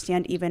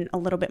understand even a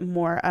little bit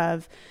more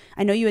of,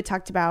 I know you had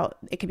talked about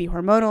it could be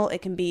hormonal,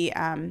 it can be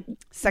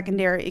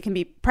secondary, it can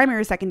be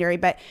primary or secondary,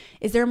 but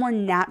is there a more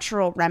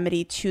natural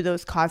remedy to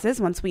those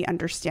causes once we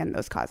understand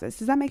those causes?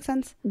 Does that make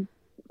sense?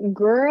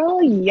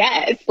 Girl,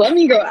 yes. Let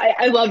me go.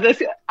 I love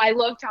this. I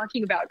love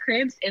talking about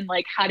cramps and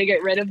like how to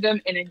get rid of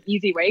them in an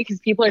easy way because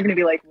people are going to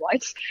be like,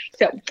 what?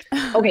 So,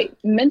 okay,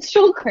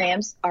 menstrual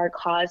cramps are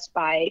caused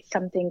by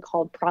something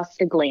called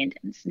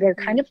prostaglandins. They're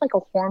kind of like a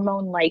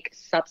hormone-like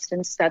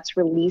substance that's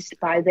released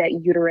by the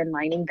uterine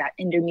lining, that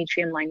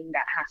endometrium lining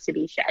that has to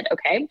be shed,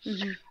 okay?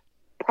 Mm-hmm.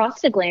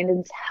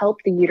 Prostaglandins help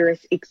the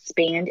uterus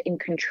expand and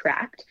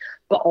contract,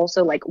 but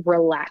also like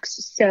relax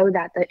so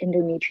that the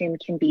endometrium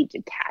can be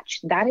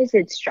detached. That is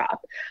its job.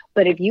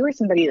 But if you are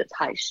somebody that's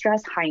high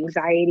stress, high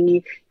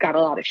anxiety, got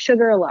a lot of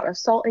sugar, a lot of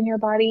salt in your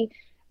body,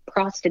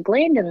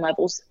 prostaglandin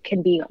levels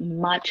can be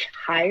much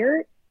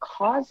higher,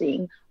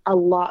 causing a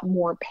lot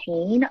more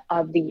pain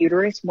of the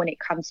uterus when it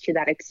comes to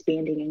that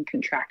expanding and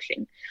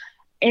contraction.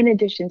 In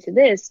addition to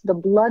this, the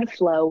blood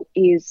flow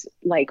is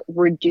like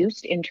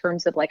reduced in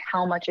terms of like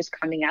how much is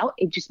coming out.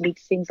 It just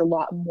makes things a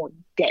lot more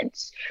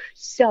dense.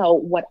 So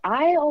what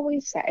I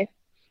always say,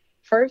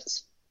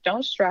 first,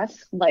 don't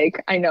stress.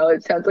 Like, I know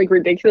it sounds like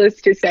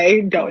ridiculous to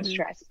say don't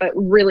stress, but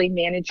really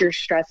manage your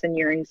stress and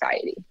your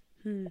anxiety.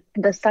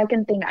 The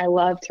second thing I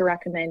love to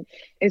recommend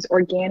is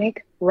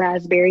organic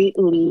raspberry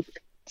leaf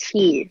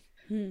tea.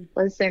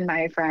 Listen,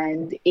 my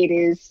friend, it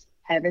is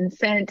heaven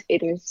sent.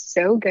 It is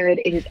so good.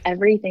 It is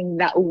everything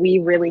that we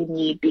really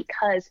need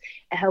because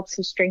it helps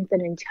to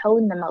strengthen and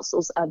tone the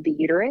muscles of the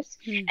uterus,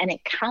 and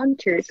it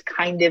counters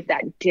kind of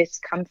that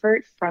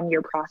discomfort from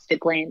your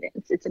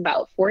prostaglandins. It's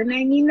about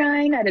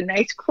 $4.99 at a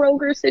nice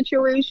Kroger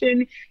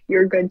situation.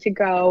 You're good to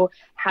go.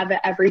 Have it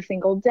every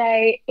single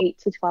day, 8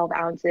 to 12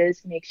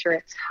 ounces. Make sure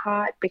it's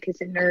hot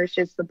because it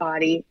nourishes the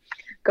body.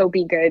 Go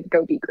be good.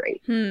 Go be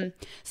great.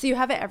 So you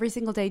have it every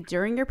single day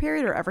during your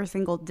period or every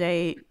single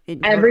day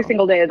in every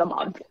single day of the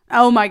month.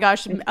 Oh my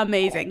gosh,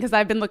 amazing. Because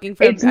I've been looking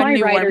for it's a my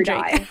new ride warm or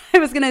drink. die. I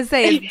was going to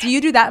say, do you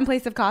do that in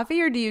place of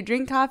coffee or do you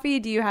drink coffee?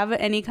 Do you have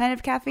any kind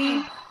of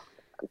caffeine?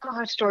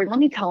 Gosh, Jordan, let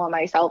me tell on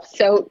myself.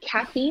 So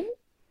caffeine,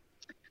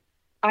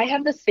 I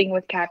have this thing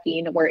with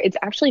caffeine where it's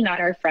actually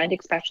not our friend,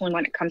 especially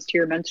when it comes to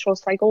your menstrual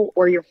cycle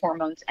or your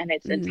hormones in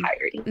its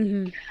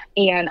entirety.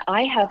 And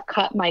I have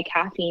cut my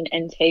caffeine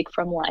intake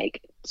from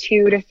like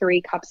 2 to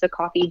 3 cups of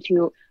coffee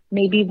to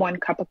maybe 1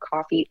 cup of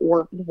coffee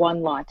or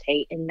 1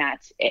 latte, and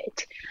that's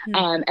it.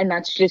 And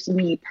that's just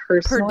me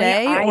personally. Per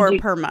day or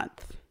per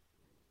month?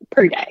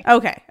 Per day.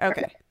 Okay.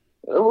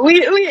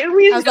 We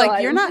I was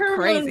like, you're not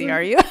crazy,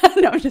 are you?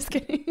 No, I'm just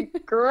kidding.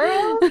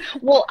 Girl.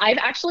 Well, I've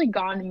actually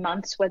gone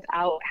months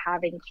without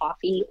having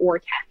coffee or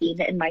caffeine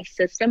in my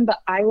system, but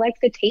I like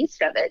the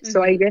taste of it.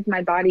 So I give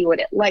my body what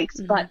it likes,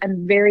 but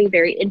I'm very,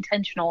 very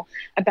intentional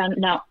about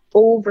not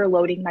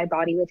overloading my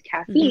body with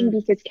caffeine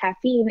because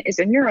caffeine is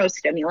a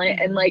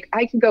neurostimulant and like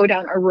I could go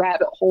down a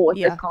rabbit hole with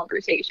this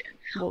conversation.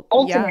 Well,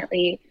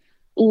 ultimately,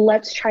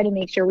 let's try to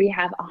make sure we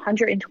have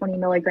 120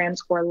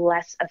 milligrams or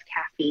less of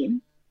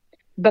caffeine,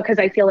 because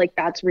I feel like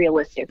that's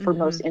realistic for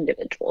most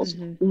individuals.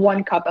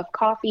 1 cup of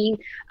coffee,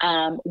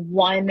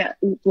 1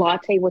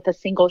 latte with a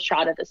single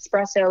shot of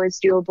espresso is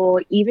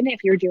doable. Even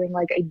if you're doing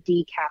like a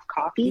decaf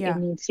coffee, it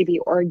needs to be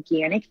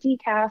organic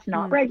decaf,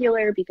 not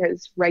regular,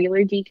 because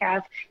regular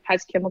decaf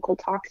has chemical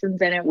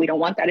toxins in it. We don't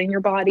want that in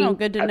your body. Oh,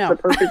 good to know. The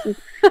purpose.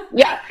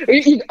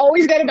 You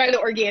always got to buy the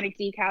organic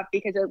decaf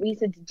because at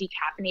least it's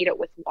decaffeinated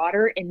with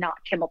water and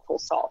not chemical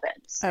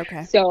solvents.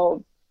 Okay.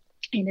 So,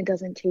 and it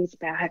doesn't taste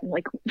bad.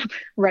 Like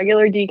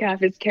regular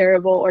decaf is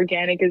terrible.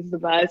 Organic is the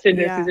best. And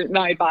this isn't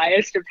my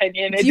biased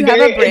opinion. Do you have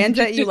a brand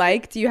that you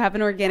like? Do you have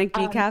an organic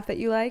decaf that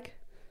you like?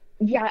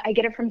 Yeah, I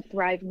get it from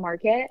Thrive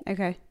Market.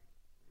 Okay.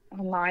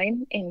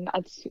 Online, and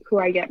that's who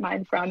I get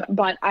mine from.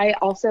 But I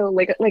also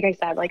like I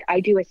said, like I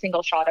do a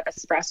single shot of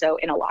espresso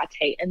in a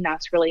latte, and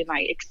that's really my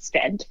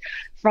extent.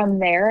 From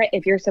there,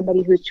 if you're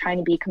somebody who's trying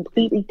to be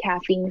completely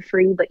caffeine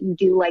free, but you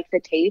do like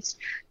the taste,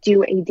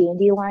 do a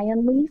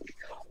dandelion leaf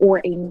or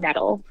a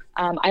nettle.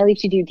 I like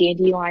to do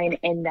dandelion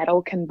and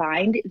nettle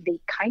combined. They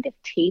kind of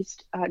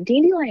taste,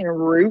 dandelion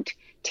root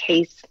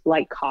tastes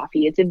like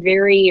coffee. It's a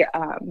very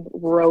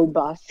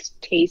robust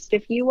taste,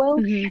 if you will.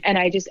 And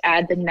I just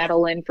add the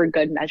nettle in for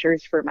good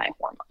measures for my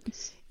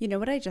hormones. You know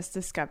what I just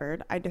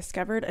discovered? I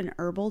discovered an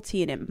herbal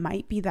tea, and it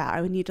might be that.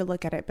 I would need to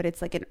look at it, but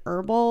it's like an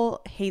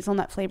herbal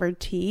hazelnut flavored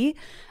tea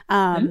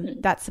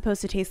that's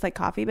supposed to taste like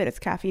coffee, but it's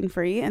caffeine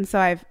free. And so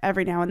I've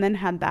every now and then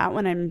had that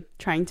when I'm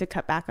trying to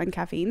cut back on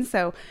caffeine.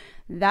 So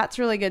that's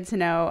really good to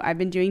know. I've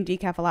been doing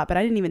decaf a lot, but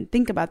I didn't even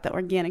think about the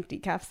organic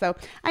decaf. So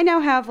I now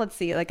have, let's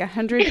see, like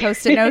 100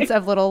 Post-it notes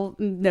of little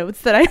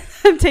notes that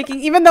I'm taking,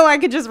 even though I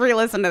could just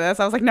re-listen to this.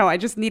 I was like, no, I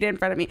just need it in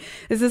front of me.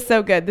 This is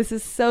so good. This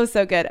is so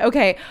good.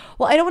 Okay.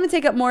 Well, I don't want to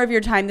take up more of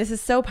your time. This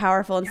is so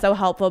powerful and so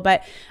helpful,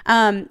 but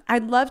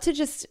I'd love to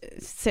just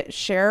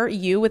share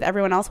you with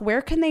everyone else.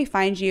 Where can they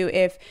find you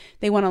if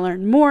they want to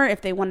learn more,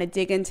 if they want to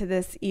dig into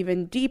this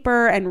even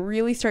deeper and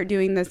really start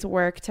doing this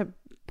work to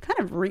kind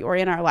of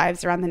reorient our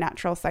lives around the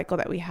natural cycle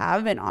that we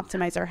have and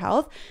optimize our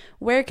health?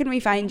 Where can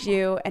we find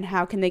you and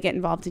how can they get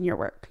involved in your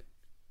work?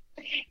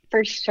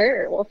 For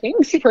sure. Well,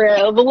 thanks for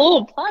the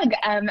little plug.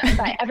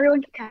 But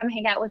everyone can come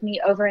hang out with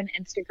me over on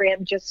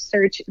Instagram. Just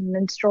search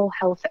Menstrual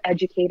Health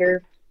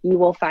Educator you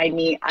will find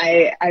me.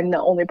 I'm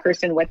the only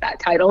person with that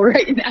title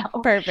right now.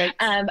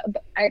 Perfect.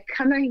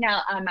 Coming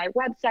out on my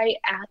website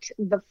at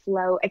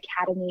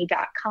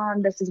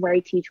theflowacademy.com. This is where I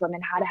teach women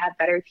how to have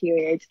better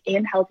periods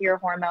and healthier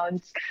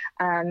hormones.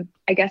 I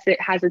guess it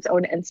has its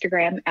own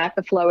Instagram at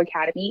The Flow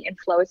Academy, and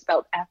Flow is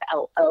spelled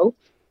F-L-O.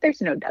 There's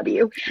no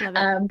W.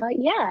 But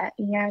yeah,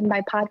 and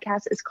my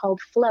podcast is called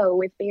Flow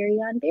with Barry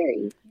on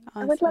Barry.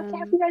 Awesome. I would love to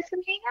have you guys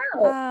come hang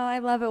out. Oh, I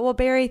love it. Well,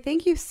 Barry,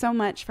 thank you so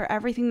much for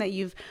everything that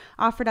you've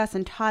offered us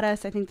and taught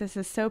us. I think this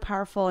is so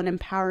powerful and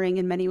empowering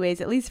in many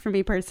ways, at least for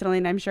me personally,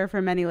 and I'm sure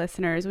for many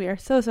listeners. We are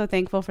so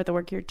thankful for the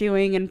work you're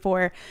doing and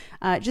for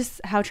just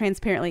how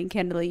transparently and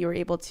candidly you were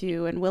able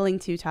to and willing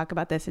to talk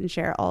about this and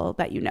share all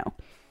that you know.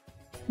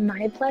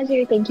 My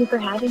pleasure. Thank you for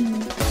having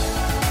me.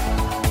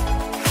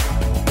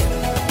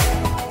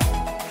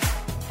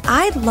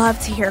 I'd love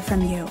to hear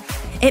from you.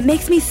 It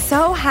makes me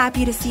so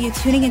happy to see you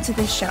tuning into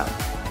this show.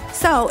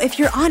 So if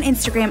you're on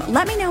Instagram,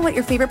 let me know what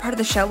your favorite part of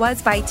the show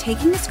was by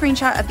taking a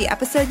screenshot of the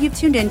episode you've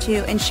tuned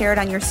into and share it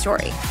on your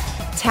story.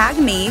 Tag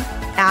me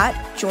at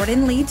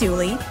Jordan Lee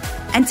Dooley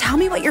and tell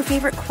me what your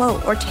favorite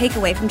quote or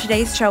takeaway from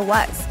today's show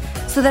was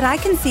so that I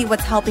can see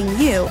what's helping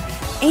you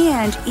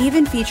and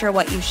even feature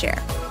what you share.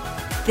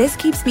 This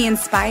keeps me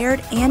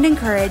inspired and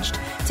encouraged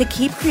to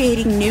keep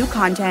creating new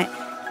content,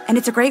 and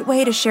it's a great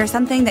way to share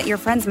something that your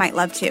friends might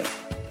love too.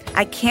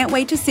 I can't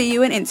wait to see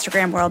you in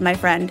Instagram world, my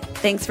friend.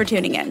 Thanks for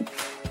tuning in.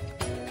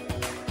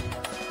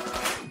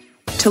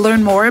 To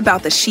learn more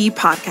about the She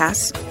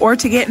Podcast or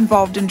to get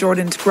involved in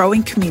Jordan's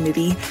growing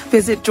community,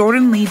 visit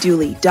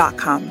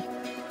jordanleedooley.com.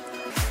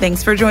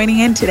 Thanks for joining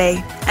in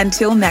today.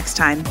 Until next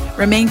time,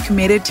 remain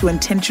committed to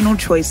intentional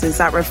choices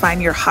that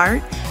refine your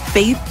heart,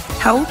 faith,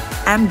 health,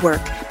 and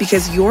work,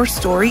 because your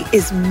story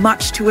is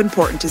much too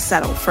important to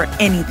settle for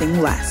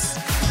anything less.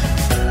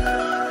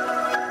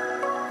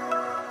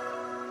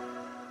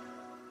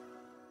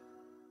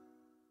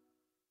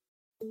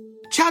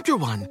 Chapter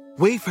 1.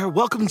 Wayfair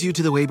welcomes you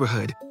to the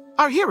Wayborhood.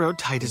 Our hero,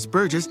 Titus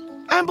Burgess,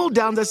 ambled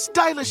down the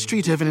stylish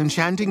street of an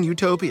enchanting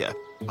utopia.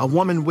 A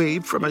woman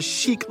waved from a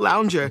chic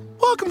lounger.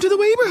 "Welcome to the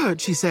Wayborhood,"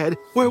 she said,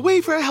 "where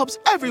Wayfair helps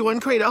everyone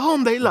create a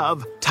home they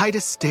love."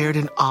 Titus stared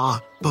in awe.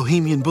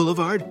 Bohemian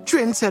Boulevard,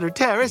 Trendsetter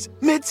Terrace,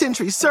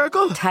 Mid-Century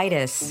Circle.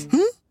 Titus,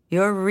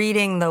 you're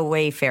reading the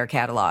Wayfair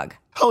catalog.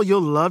 Oh,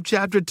 you'll love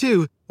Chapter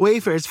 2.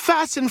 Wayfair's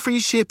fast and free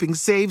shipping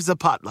saves a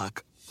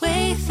potluck.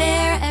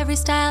 Wayfair, every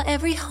style,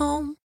 every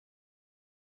home.